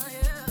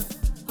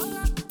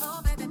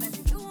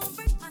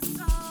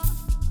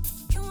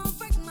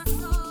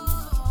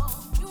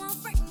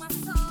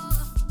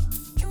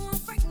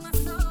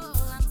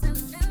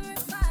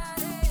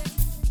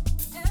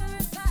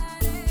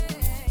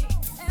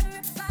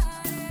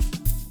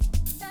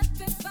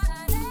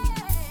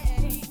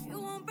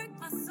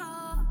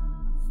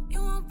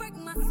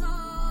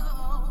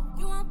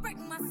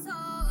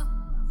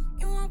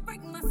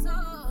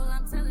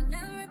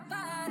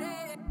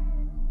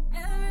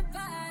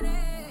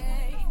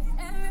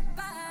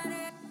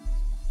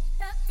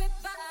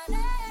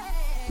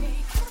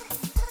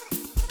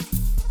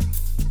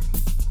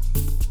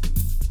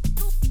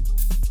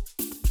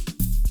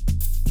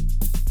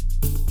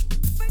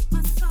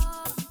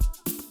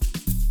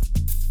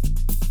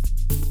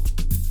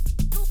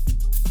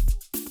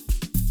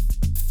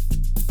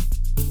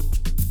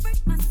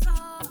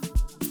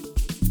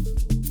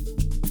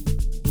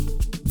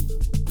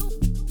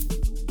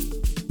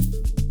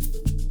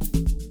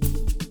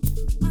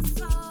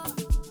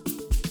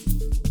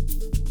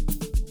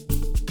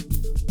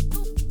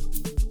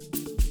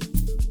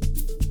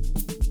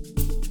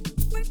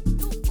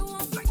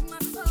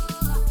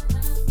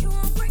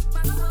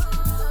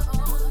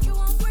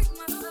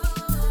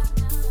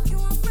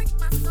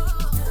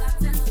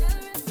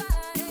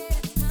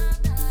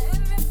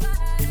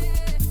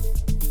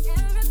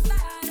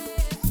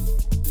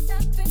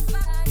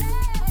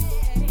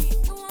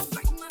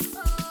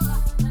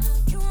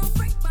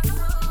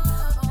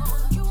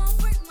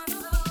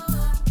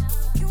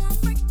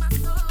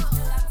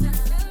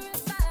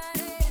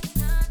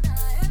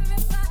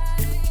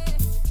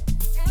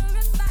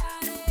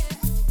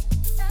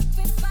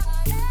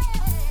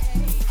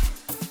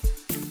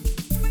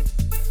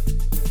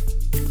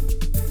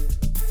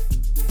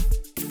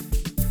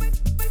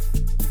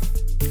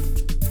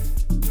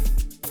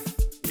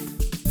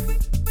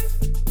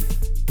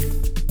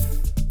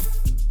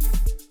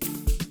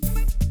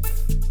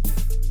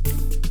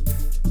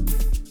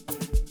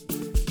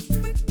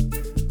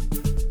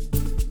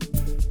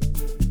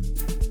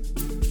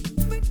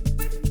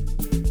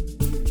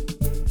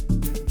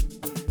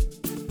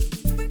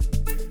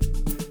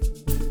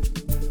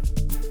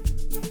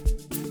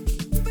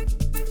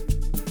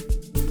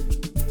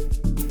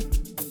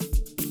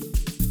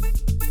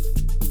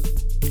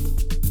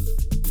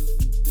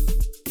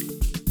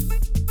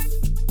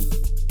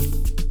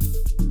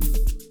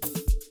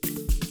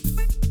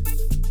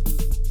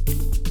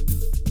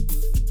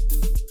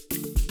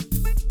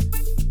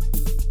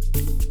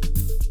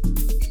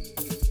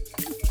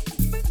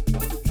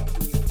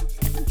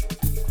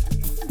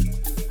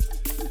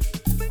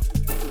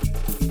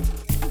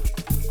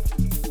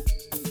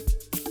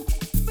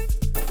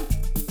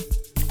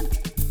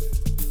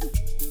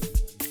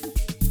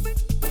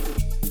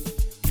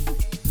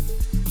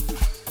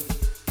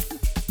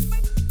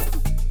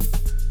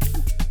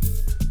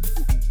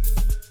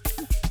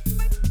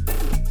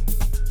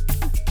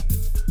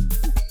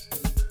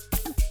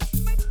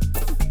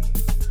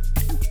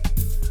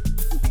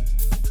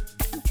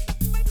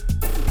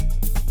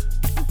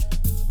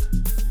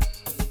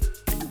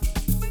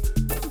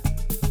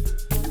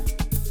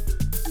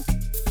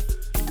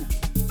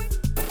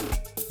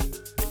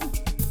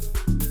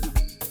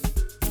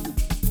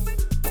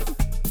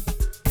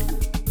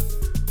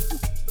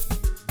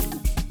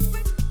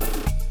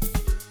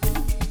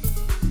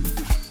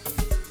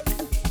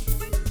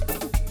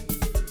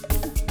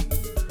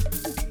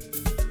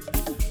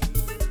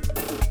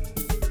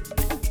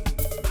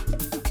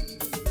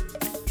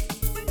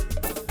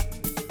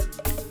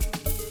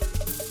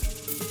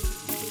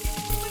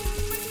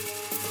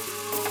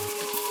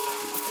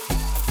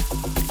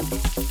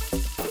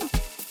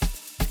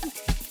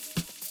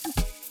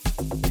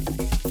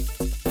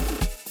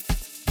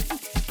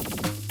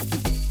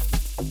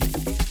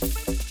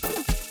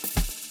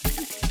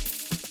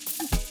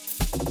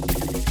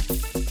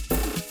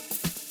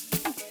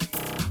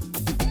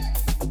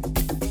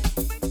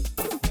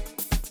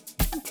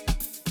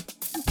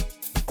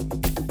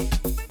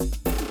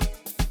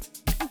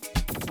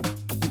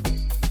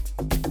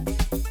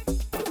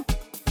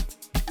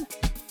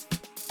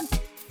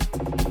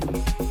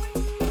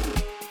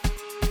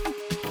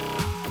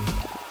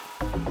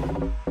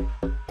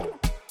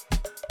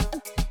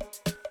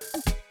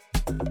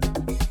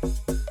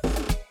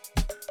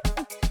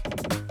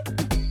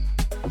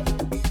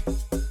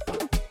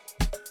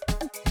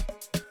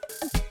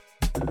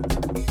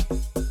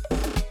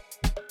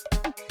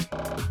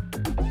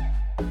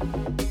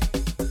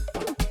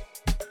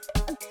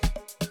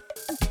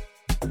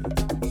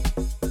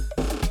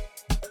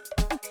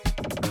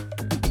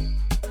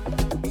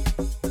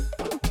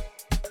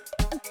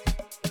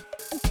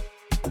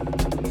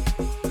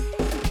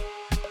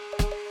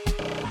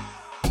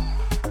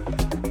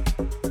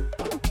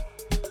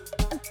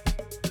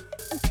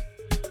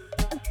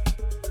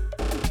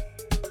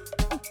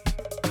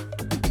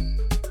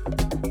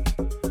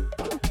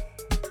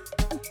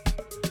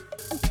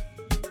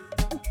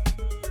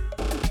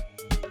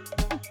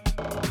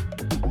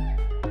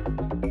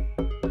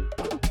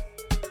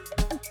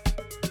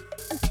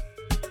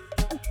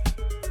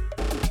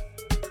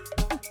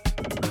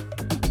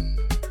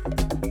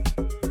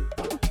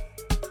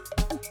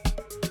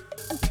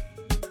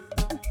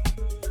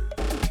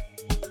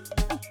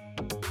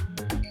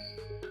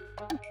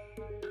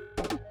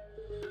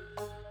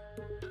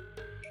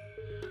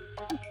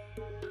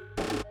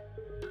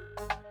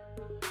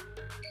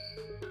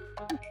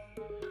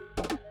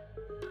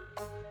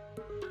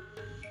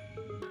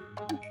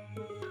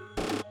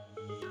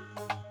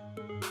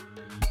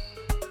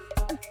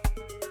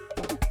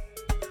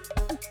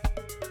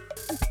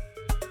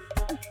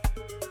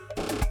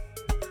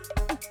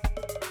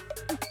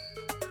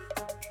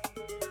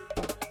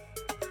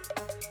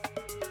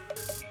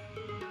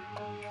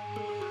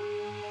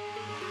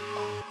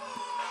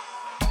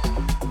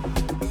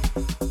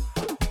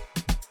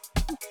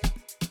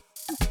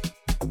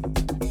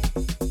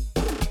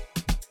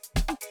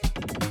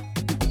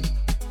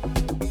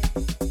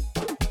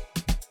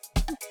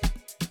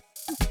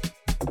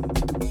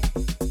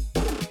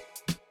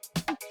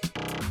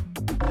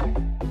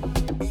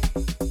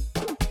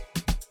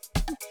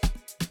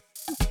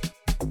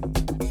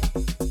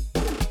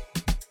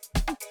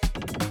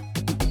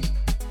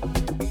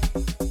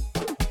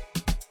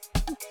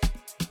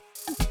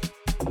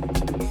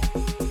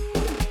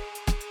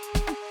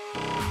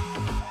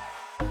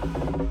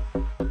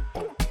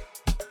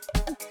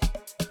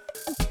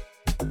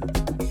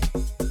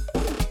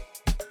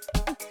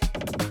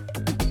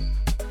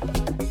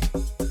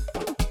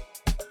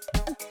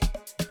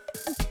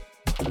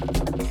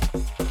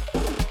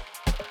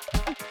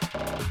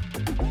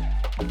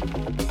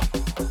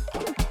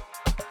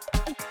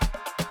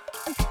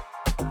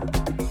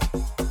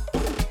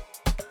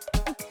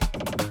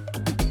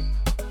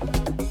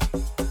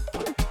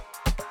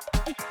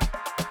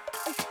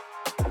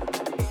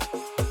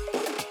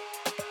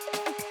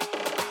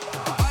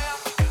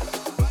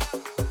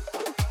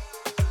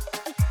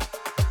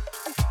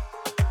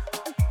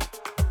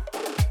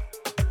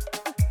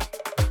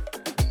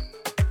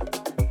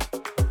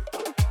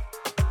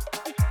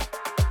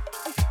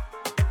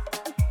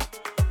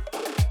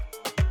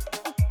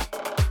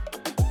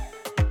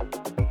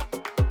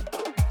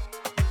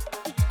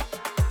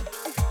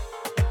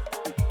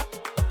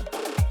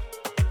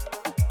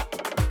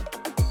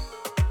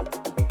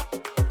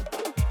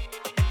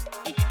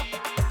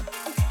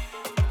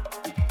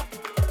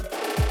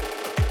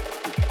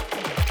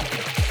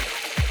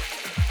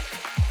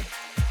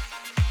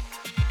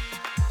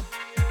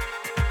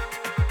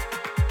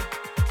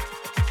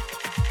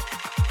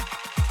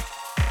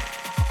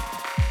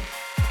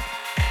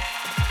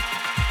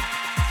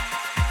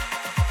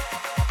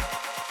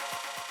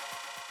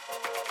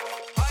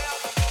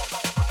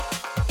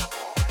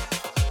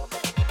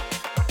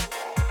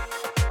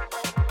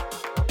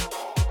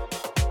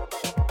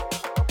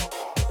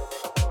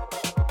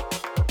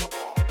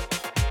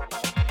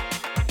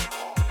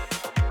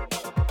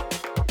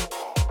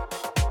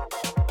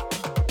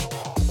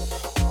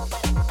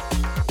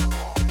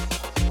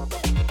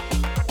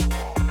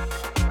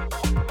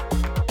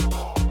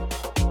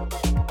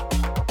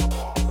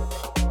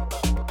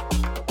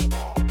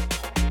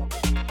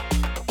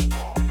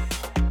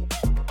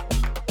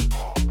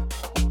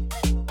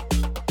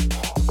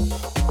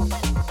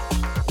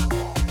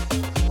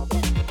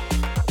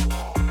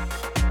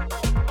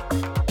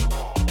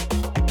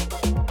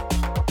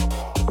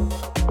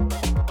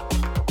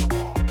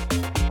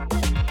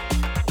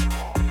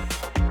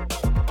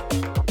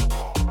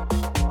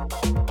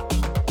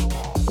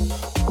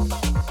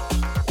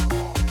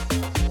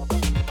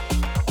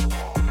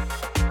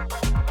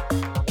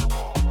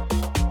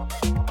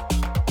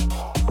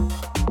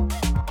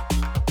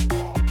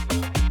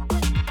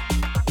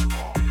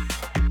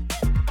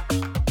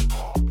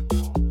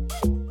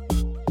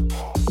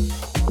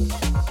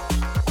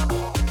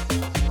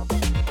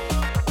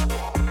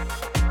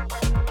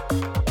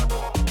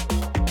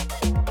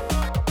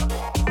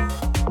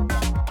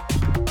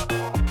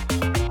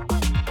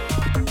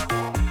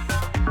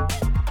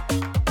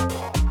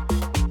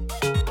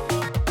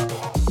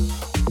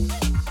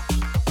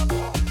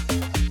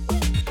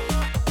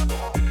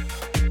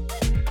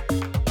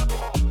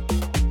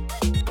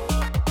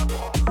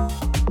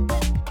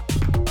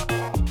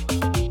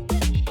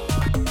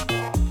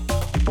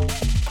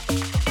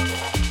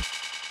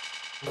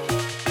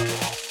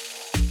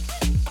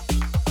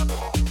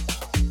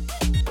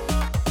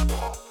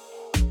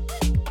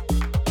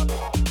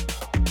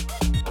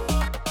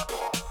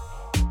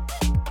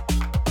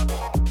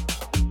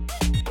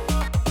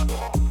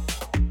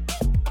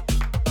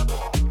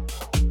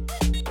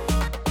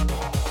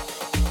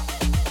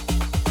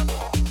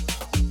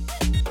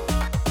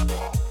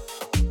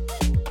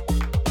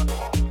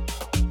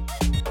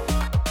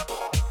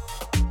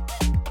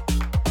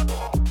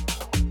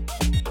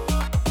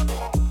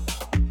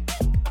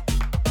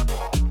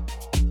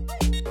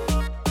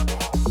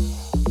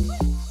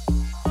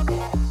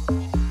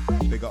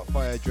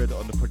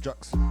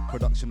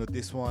 production of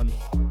this one.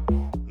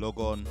 Log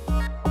on.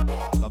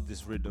 Love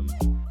this rhythm.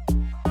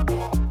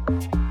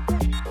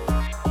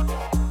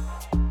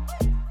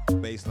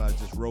 Bassline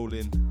just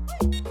rolling.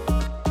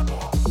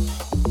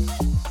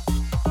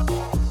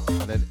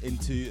 And then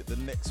into the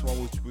next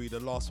one, which will be the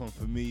last one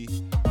for me.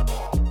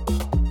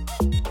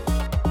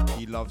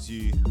 He Loves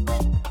You,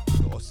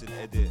 the Austin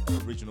edit,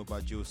 original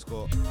by Jill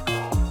Scott.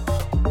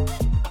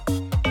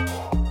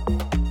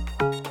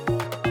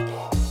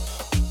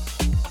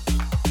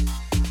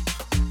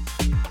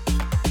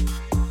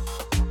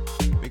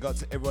 Big up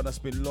to everyone that's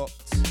been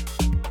locked.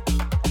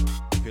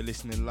 If you're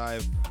listening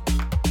live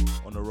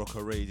on the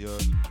Oroko Radio,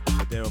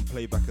 but they're on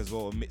playback as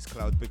well on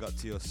Mixcloud, big up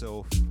to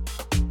yourself.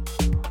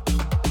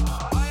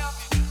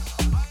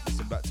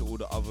 Listen back to all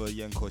the other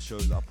Y3NKO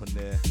shows up on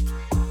there.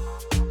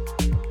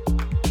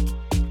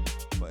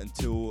 But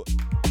until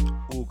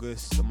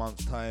August, a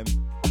month's time,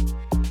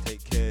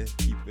 take care,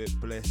 keep it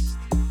blessed,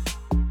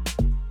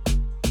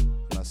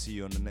 and I'll see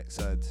you on the next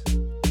side.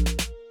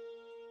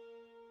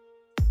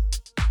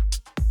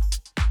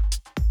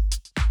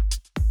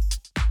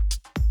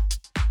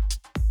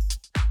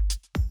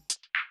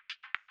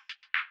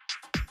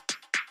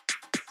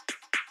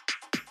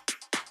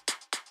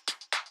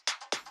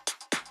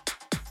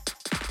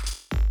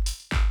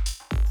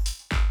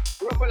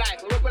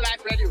 Oroko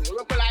Life Radio,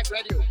 Oroko Life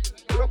Radio,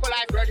 Oroko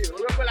Life Radio,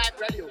 Oroko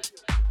Life Radio.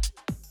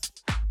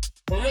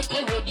 Oroko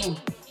Radio.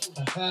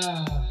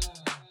 Aha.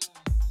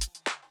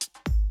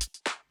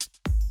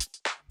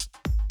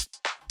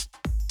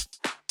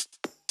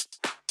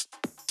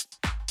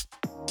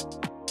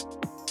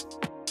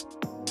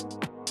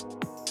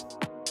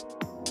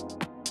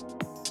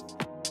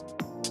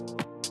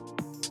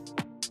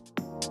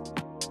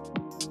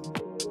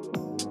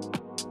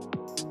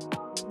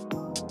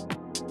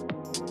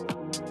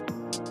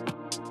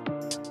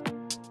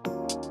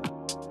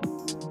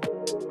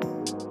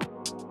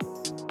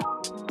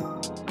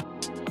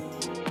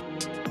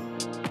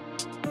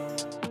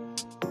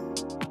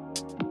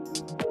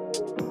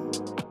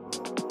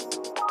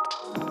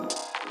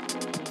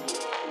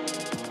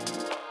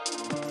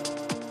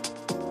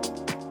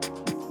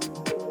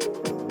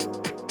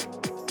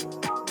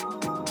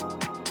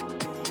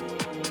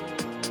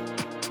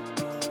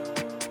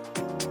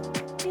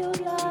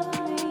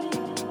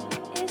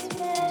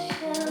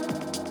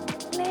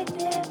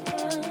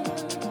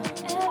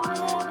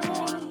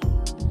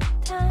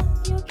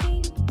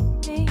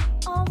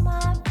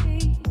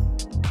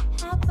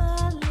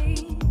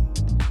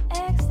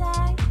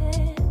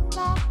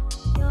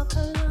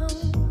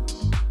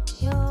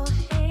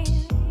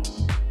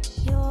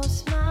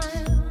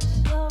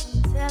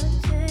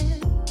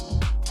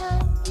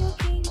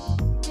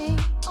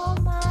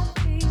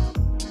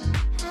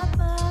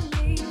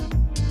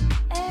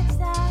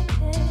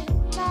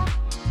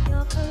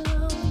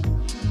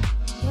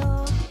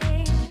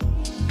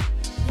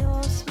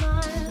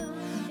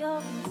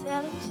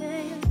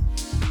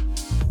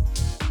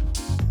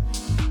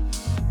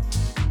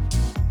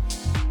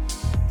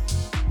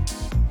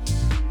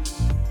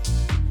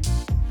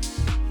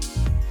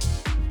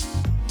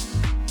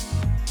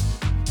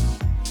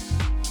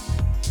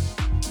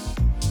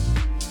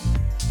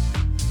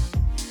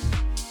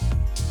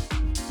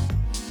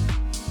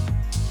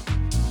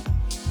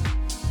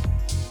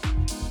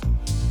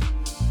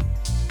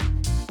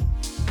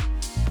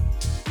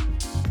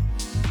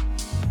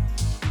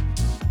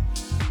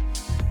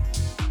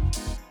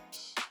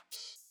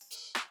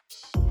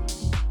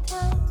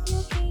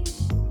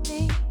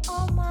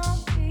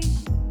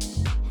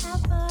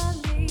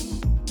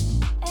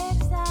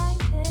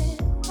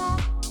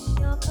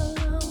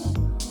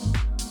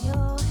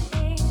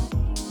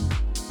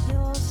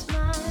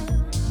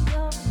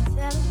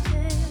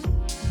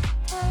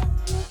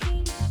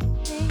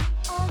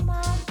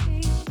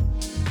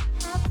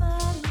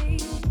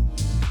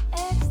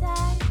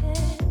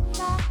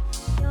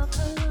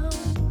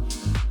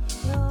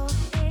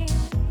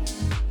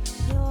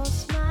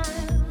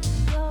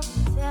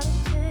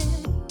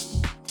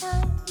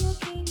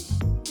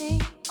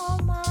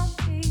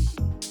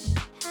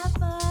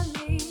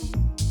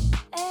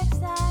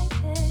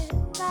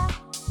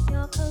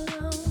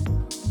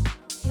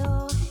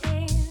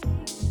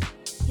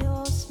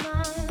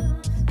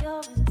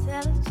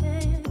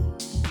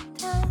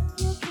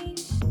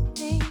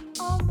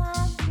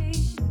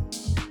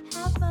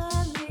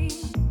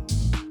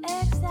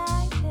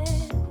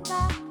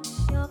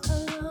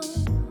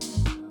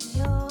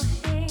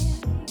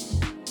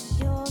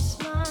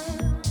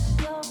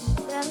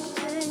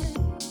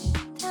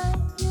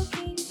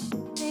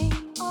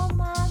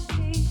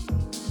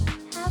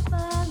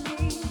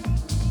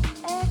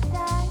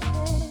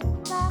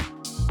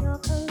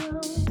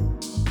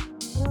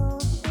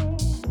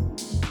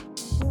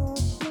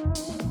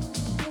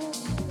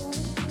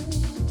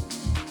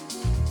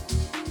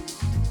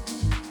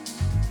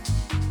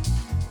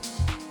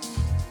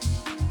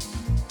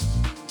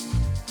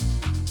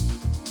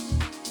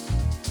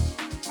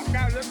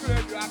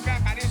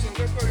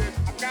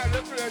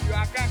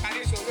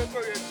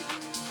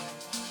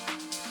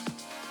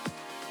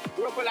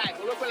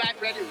 Oroko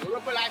Live Radio,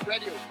 Oroko Live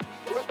Radio,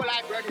 Oroko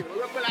Live Radio,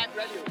 Oroko Live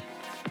Radio.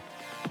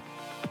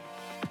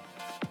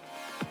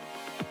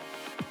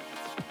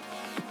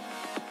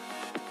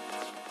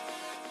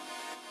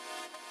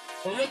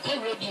 Oroko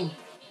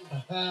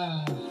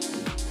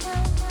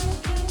Radio.